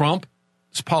that Trump's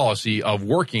policy of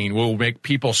working will make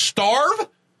people starve?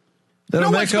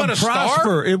 That'll make them prosper.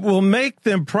 Starve? It will make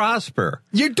them prosper.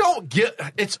 You don't get,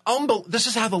 it's unbelievable. This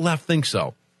is how the left thinks,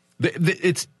 though.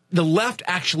 The left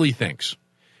actually thinks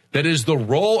that is the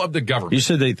role of the government. You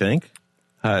said they think?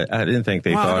 I didn't think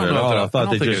they thought at all. I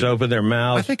thought they just opened their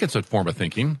mouths. I think it's a form of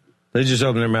thinking. They just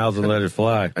open their mouths and let it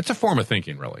fly. It's a form of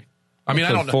thinking, really. I mean,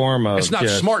 I don't know. It's not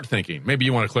smart thinking. Maybe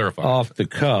you want to clarify. Off the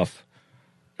cuff.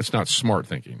 It's not smart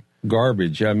thinking.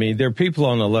 Garbage. I mean, there are people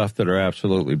on the left that are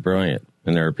absolutely brilliant,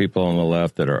 and there are people on the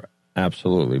left that are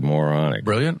absolutely moronic.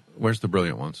 Brilliant? Where's the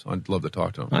brilliant ones? I'd love to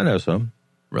talk to them. I know some.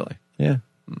 Really? Yeah.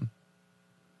 Do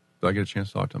I get a chance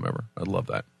to talk to them ever? I'd love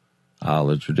that. I'll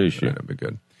introduce you. That'd be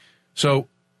good. So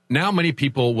now many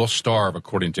people will starve,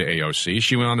 according to AOC.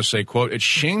 She went on to say, quote, it's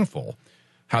shameful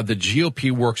how the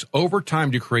GOP works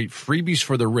overtime to create freebies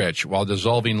for the rich while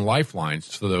dissolving lifelines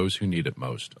to those who need it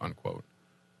most, unquote.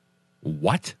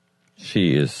 What?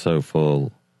 She is so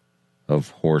full of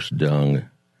horse dung.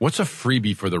 What's a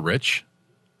freebie for the rich?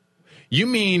 You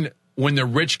mean when the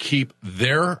rich keep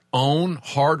their own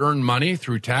hard-earned money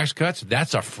through tax cuts,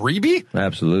 that's a freebie?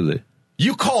 Absolutely.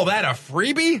 You call that a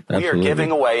freebie? Absolutely. We are giving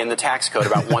away in the tax code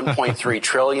about $1.3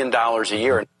 trillion a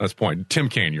year. That's the point. Tim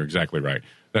Kaine, you're exactly right.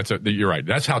 You're right.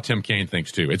 That's how Tim Kaine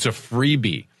thinks, too. It's a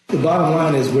freebie. The bottom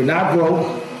line is we're not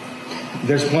broke.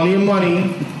 There's plenty of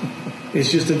money.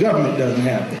 It's just the government doesn't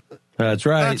have it. That's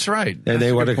right. That's right. And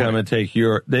they want to come and take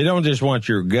they don't just want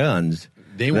your guns.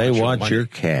 They want your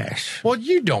cash. Well,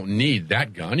 you don't need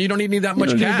that gun. You don't need that much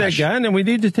cash. You don't need that gun, and we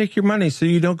need to take your money so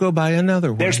you don't go buy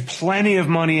another one. There's plenty of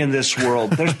money in this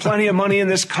world. There's plenty of money in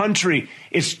this country.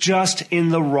 It's just in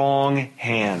the wrong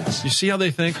hands. You see how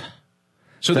they think?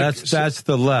 So that's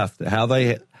the left.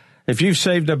 If you've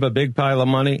saved up a big pile of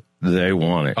money, they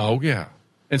want it. Oh, yeah.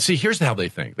 And see, here's how they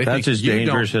think. That's as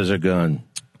dangerous as a gun.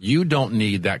 You don't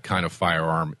need that kind of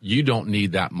firearm. You don't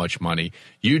need that much money.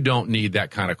 You don't need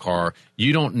that kind of car.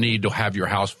 You don't need to have your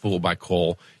house full by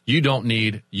coal. You don't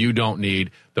need.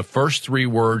 The first three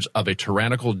words of a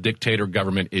tyrannical dictator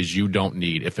government is you don't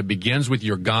need. If it begins with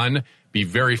your gun, be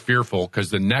very fearful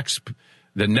because the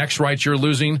next rights you're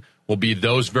losing will be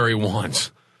those very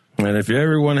ones. And if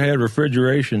everyone had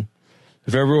refrigeration,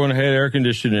 if everyone had air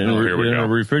conditioning in a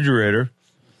refrigerator.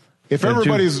 If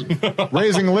everybody's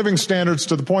raising living standards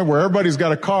to the point where everybody's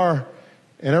got a car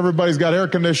and everybody's got air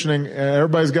conditioning and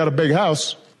everybody's got a big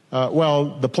house,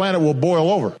 the planet will boil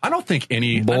over. I don't think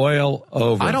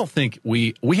over. I don't think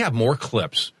we have more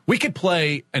clips. We could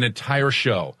play an entire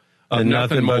show of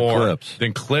nothing more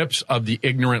than clips of the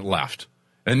ignorant left.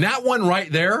 And that one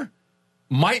right there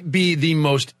might be the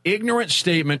most ignorant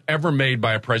statement ever made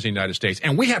by a president of the United States.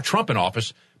 And we have Trump in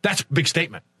office. That's a big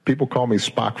statement. People call me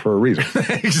Spock for a reason.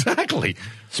 Exactly.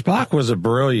 Spock was a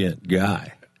brilliant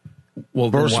guy.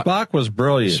 Spock was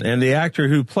brilliant. And the actor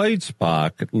who played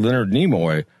Spock, Leonard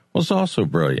Nimoy, was also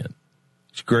brilliant.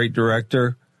 He's a great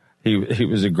director. He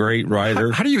was a great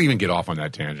writer. How do you even get off on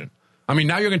that tangent? I mean,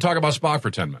 now you're going to talk about Spock for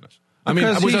 10 minutes. I mean,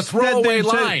 it was a throwaway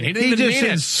line. He didn't even mean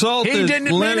it. Insulted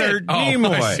Leonard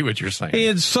Nimoy. I see what you're saying. He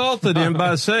insulted him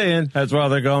by saying, that's why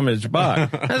they call him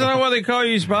Spock. That's not why they call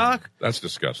you Spock. That's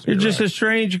disgusting. You're just a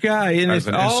strange guy. And if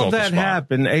all that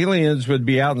happened, aliens would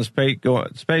be out in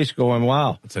space going,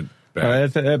 wow.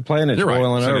 That planet's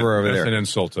boiling over there. That's an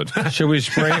insult. Should we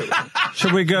spray?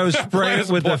 Should we go spray it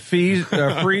with a freeze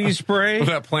spray? Well,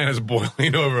 that planet is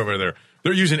boiling over there.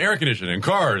 They're using air conditioning in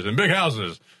cars and big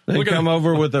houses. They come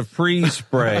over with a freeze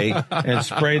spray and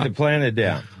spray the planet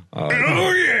down. Oh,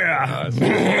 yeah.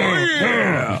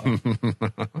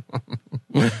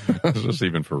 This is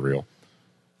even for real.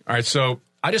 All right, so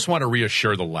I just want to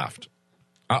reassure the left.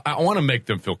 I want to make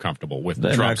them feel comfortable with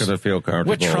They're Trump's, not going to feel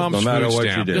comfortable, with Trump's no matter what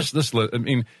stamp. you do. I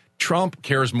mean, Trump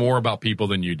cares more about people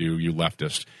than you do, you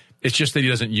leftists. It's just that he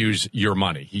doesn't use your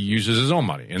money. He uses his own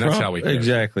money, and that's how he cares.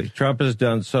 Exactly. Trump has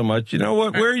done so much. You know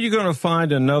what? Where are you going to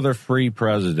find another free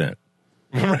president?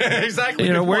 Exactly.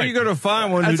 You know, where are you going to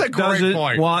find one who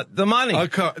doesn't want the money?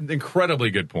 Incredibly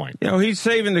good point. You know, he's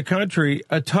saving the country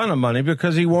a ton of money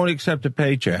because he won't accept a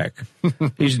paycheck.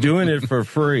 He's doing it for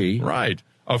free. Right.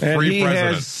 A free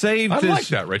president. Has saved I like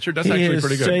that, Richard. That's actually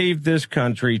pretty good. He has saved this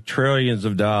country trillions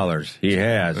of dollars. He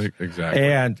has. Exactly.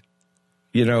 And,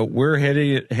 you know, we're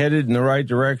headed in the right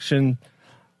direction.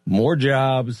 More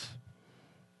jobs.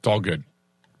 It's all good.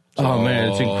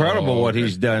 Man, it's incredible what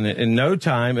he's done in no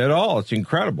time at all. It's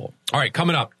incredible. All right,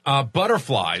 coming up,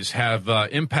 butterflies have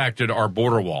impacted our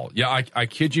border wall. Yeah, I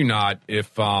kid you not.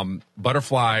 If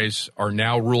butterflies are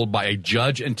now ruled by a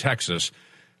judge in Texas,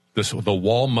 the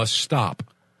wall must stop.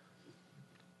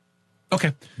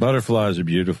 Okay. Butterflies are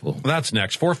beautiful. That's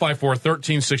next.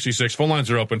 454-1366. Phone lines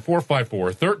are open.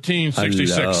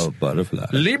 454-1366. I love butterflies.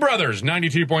 Lee Brothers,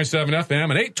 92.7 FM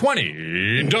and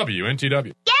 820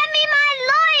 WNTW.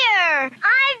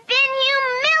 I've been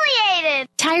humiliated.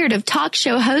 Tired of talk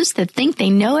show hosts that think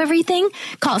they know everything?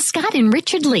 Call Scott and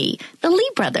Richard Lee, the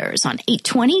Lee Brothers, on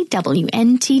 820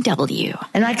 WNTW.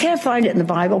 And I can't find it in the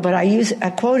Bible, but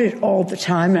I quote it all the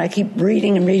time, and I keep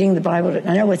reading and reading the Bible.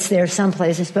 I know it's there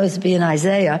someplace. It's supposed to be in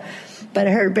Isaiah. But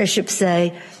I heard a bishop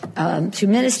say, to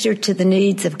minister to the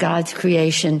needs of God's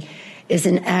creation is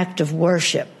an act of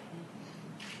worship.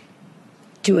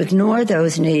 To ignore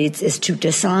those needs is to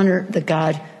dishonor the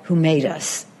God who made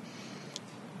us.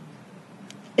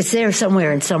 It's there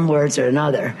somewhere in some words or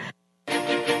another. Was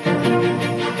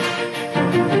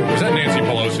that Nancy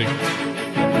Pelosi?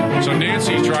 So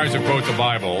Nancy tries to quote the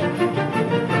Bible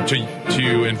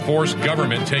to enforce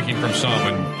government taking from some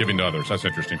and giving to others. That's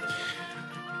interesting.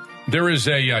 There is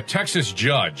a Texas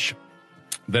judge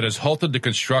that has halted the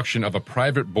construction of a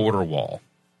private border wall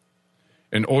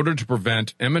in order to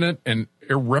prevent imminent and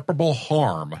irreparable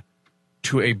harm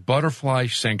to a butterfly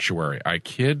sanctuary. I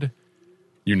kid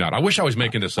you not. I wish I was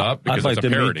making this up because I'd like it's a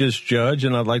to parody. meet this judge,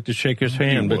 and I'd like to shake his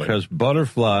hand because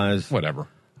butterflies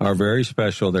are very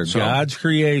special. They're God's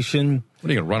creation. What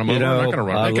are you going to run them over? I'm not going to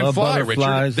run them. They can fly,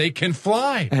 Richard. They can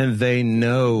fly. And they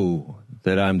know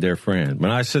that I'm their friend.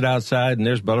 When I sit outside and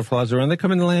there's butterflies around, they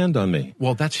come and land on me.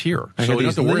 Well, that's here. So you don't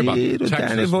have to worry about Texas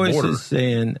tiny voices border.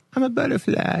 Saying, I'm a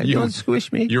butterfly. Don't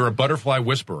squish me. You're a butterfly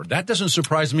whisperer. That doesn't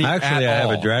surprise me at all. Actually, I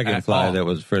have a dragonfly that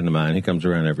was a friend of mine. He comes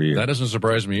around every year. That doesn't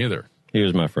surprise me either. He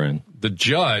was my friend. The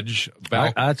judge...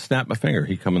 I'd snap my finger.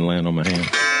 He'd come and land on my hand.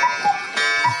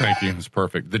 Thank you. That's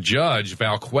perfect. The judge,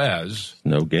 Valquez...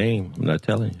 No game. I'm not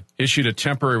telling you. Issued a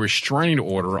temporary restraining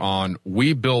order on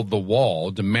We Build the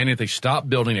Wall, demanding they stop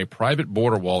building a private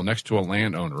border wall next to a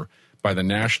landowner by the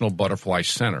National Butterfly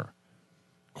Center.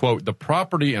 Quote, the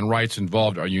property and rights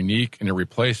involved are unique and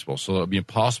irreplaceable, so it would be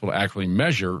impossible to actually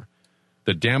measure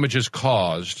the damages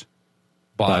caused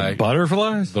by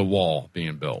butterflies? The wall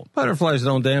being built. Butterflies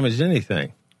don't damage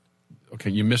anything. Okay,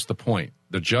 you missed the point.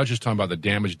 The judge is talking about the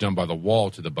damage done by the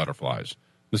wall to the butterflies.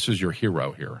 This is your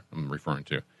hero here I'm referring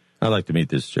to. I'd like to meet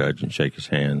this judge and shake his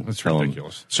hand. That's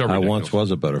ridiculous. So ridiculous. I once was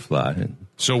a butterfly.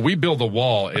 So We Build the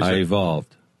Wall. I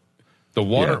evolved. The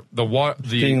water,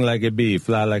 sting like a bee,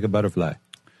 fly like a butterfly.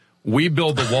 We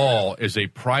Build the Wall is a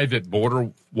private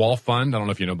border wall fund. I don't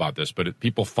know if you know about this, but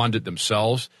people fund it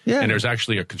themselves. Yeah. And there's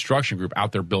actually a construction group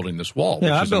out there building this wall.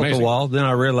 Yeah, which is I built amazing. the wall. Then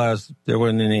I realized there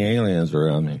weren't any aliens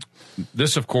around me.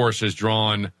 This, of course, has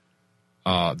drawn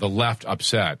the left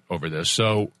upset over this.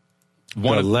 So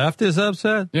the left is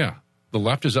upset? Yeah. The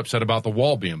left is upset about the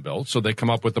wall being built, so they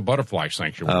come up with the butterfly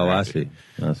sanctuary. Oh, I see.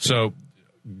 So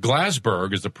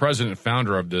Glasberg is the president and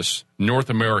founder of this North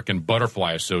American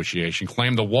Butterfly Association,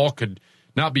 claimed the wall could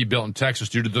not be built in Texas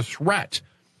due to the threat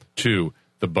to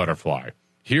the butterfly.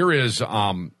 Here is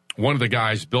one of the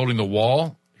guys building the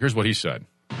wall. Here's what he said.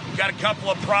 We've got a couple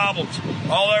of problems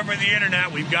all over the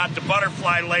internet. We've got the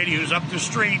butterfly lady who's up the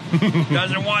street,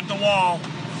 doesn't want the wall,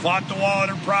 fought the wall on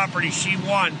her property. She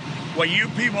won. What you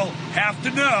people have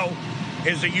to know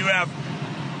is that you have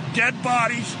dead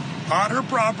bodies on her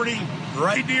property,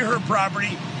 right near her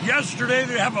property. Yesterday,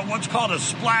 they have what's called a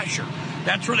splasher.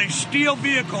 That's where they steal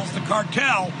vehicles, the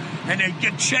cartel, and they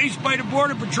get chased by the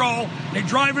Border Patrol. They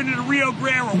drive into the Rio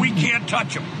Grande where we can't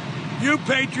touch them. You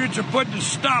patriots are putting a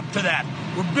stop to that.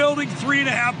 We're building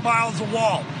 3.5 miles of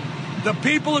wall. The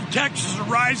people of Texas are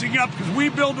rising up because we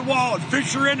build a wall, and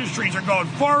Fisher Industries are going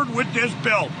forward with this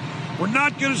bill. We're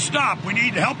not going to stop. We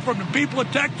need help from the people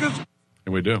of Texas.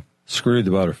 And we do. Screw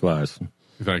the butterflies.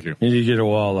 Thank you. You need to get a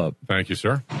wall up. Thank you,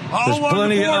 sir. There's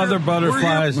plenty of other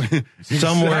butterflies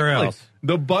somewhere else.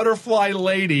 The butterfly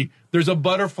lady. There's a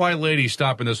butterfly lady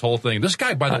stopping this whole thing. This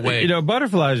guy, by the way.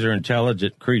 Butterflies are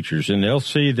intelligent creatures, and they'll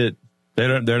see that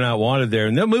they're not wanted there,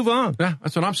 and they'll move on. Yeah,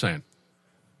 that's what I'm saying.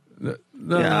 They're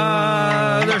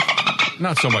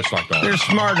not so much like dolphins. They're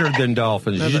smarter than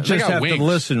dolphins. You just have to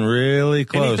listen really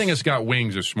close. Anything that's got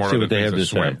wings is smarter than things that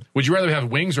swim. Would you rather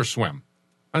have wings or swim?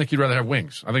 I think you'd rather have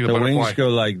wings. I think the butterfly... wings go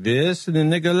like this, and then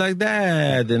they go like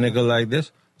that, then they go like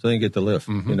this, so they get the lift.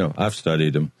 Mm-hmm. I've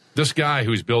studied them. This guy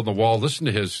who's building the wall, listen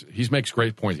to he makes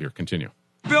great point here. Continue.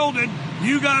 Building,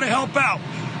 you got to help out.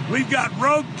 We've got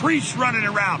rogue priests running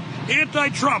around,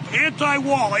 anti-Trump,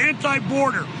 anti-wall,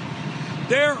 anti-border.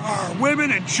 There are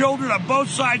women and children on both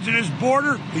sides of this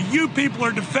border that you people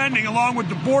are defending along with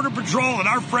the Border Patrol and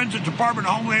our friends at Department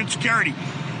of Homeland Security.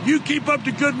 You keep up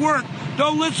the good work.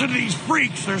 Don't listen to these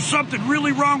freaks. There's something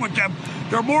really wrong with them.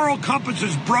 Their moral compass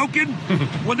is broken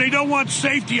when they don't want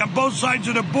safety on both sides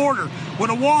of the border. When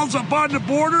a wall's up on the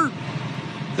border,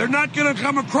 they're not going to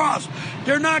come across.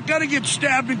 They're not going to get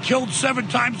stabbed and killed 7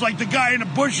 times like the guy in the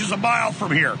bushes a mile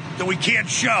from here that we can't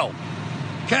show.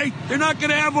 Okay? They're not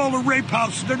going to have all the rape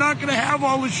houses. They're not going to have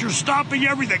all this. You're stopping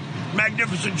everything.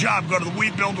 Magnificent job. Go to the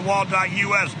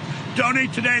WeBuildTheWall.us.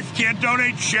 Donate today. If you can't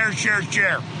donate, share.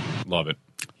 Love it.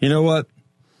 You know what?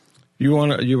 You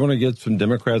want to get some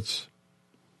Democrats'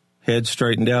 heads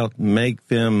straightened out? Make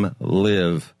them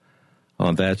live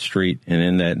on that street and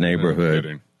in that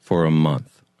neighborhood for a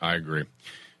month. I agree.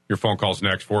 Your phone call's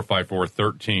next,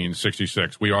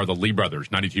 454-1366. We are the Lee Brothers,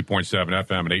 92.7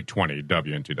 FM and 820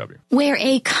 WNTW. Where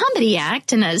a comedy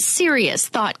act and a serious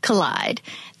thought collide.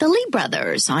 The Lee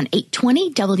Brothers on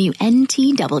 820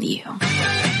 WNTW.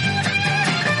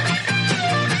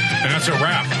 And that's a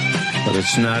wrap. But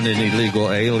it's not an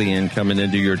illegal alien coming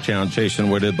into your town chasing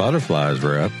wooded butterflies,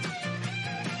 Rep.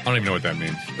 I don't even know what that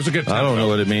means. It's a good time. I don't know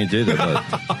what it means either, but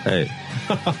hey,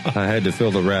 I had to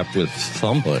fill the rap with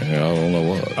something. I don't know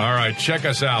what. All right, check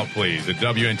us out, please, at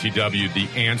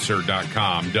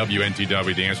WNTWTheAnswer.com,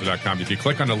 WNTWTheAnswer.com. If you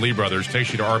click on the Lee Brothers, it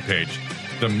takes you to our page.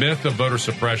 The Myth of Voter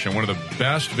Suppression, one of the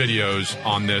best videos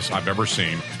on this I've ever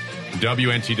seen.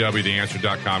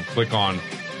 WNTWTheAnswer.com. Click on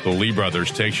the Lee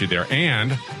Brothers, takes you there.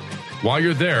 And while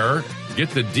you're there, get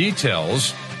the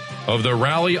details of the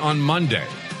rally on Monday,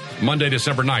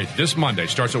 December 9th. This Monday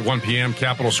starts at 1 p.m.,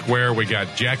 Capitol Square. We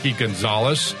got Jackie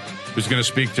Gonzalez, who's going to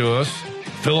speak to us,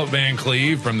 Philip Van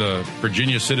Cleve from the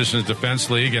Virginia Citizens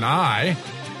Defense League, and I,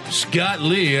 Scott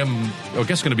Lee, am, I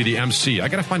guess, going to be the MC. I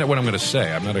got to find out what I'm going to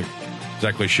say. I'm not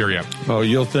exactly sure yet. Oh,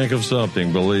 you'll think of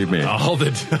something, believe me. All the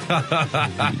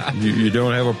you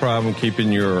don't have a problem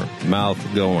keeping your mouth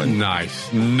going.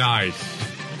 Nice.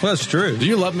 Well, that's true. Do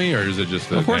you love me, or is it just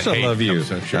Of course I love you.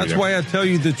 That's why I tell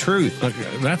you the truth.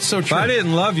 Okay, that's so true. If I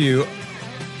didn't love you,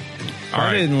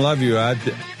 I'd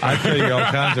tell you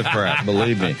all kinds of crap,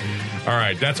 believe me. All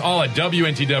right, that's all at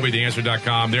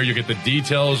WNTWTheAnswer.com. There you get the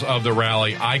details of the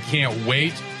rally. I can't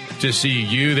wait to see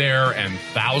you there and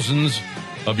thousands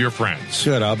of your friends.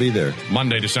 Good, I'll be there.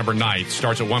 Monday, December 9th,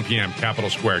 starts at 1 p.m., Capitol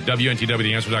Square.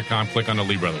 WNTWTheAnswer.com. Click on the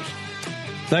Lee Brothers.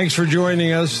 Thanks for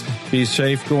joining us. Be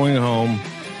safe going home.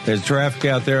 As traffic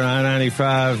out there on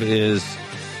I-95 is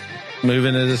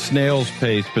moving at a snail's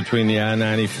pace between the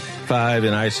I-95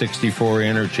 and I-64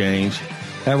 interchange.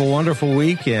 Have a wonderful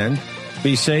weekend.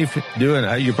 Be safe doing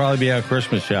it. You'll probably be out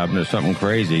Christmas shopping or something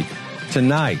crazy.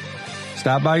 Tonight,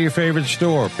 stop by your favorite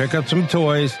store, pick up some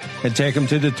toys, and take them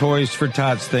to the Toys for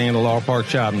Tots thing in the Laurel Park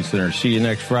Shopping Center. See you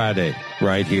next Friday,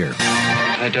 right here.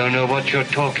 I don't know what you're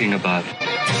talking about.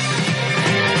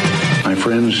 My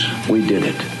friends, we did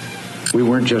it. We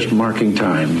weren't just marking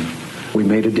time. We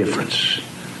made a difference.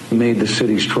 We made the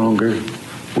city stronger.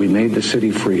 We made the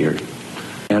city freer.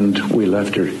 And we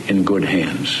left her in good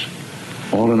hands.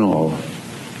 All in all,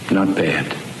 not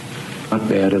bad. Not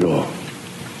bad at all.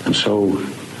 And so,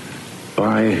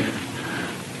 bye.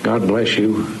 God bless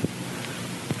you.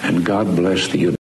 And God bless the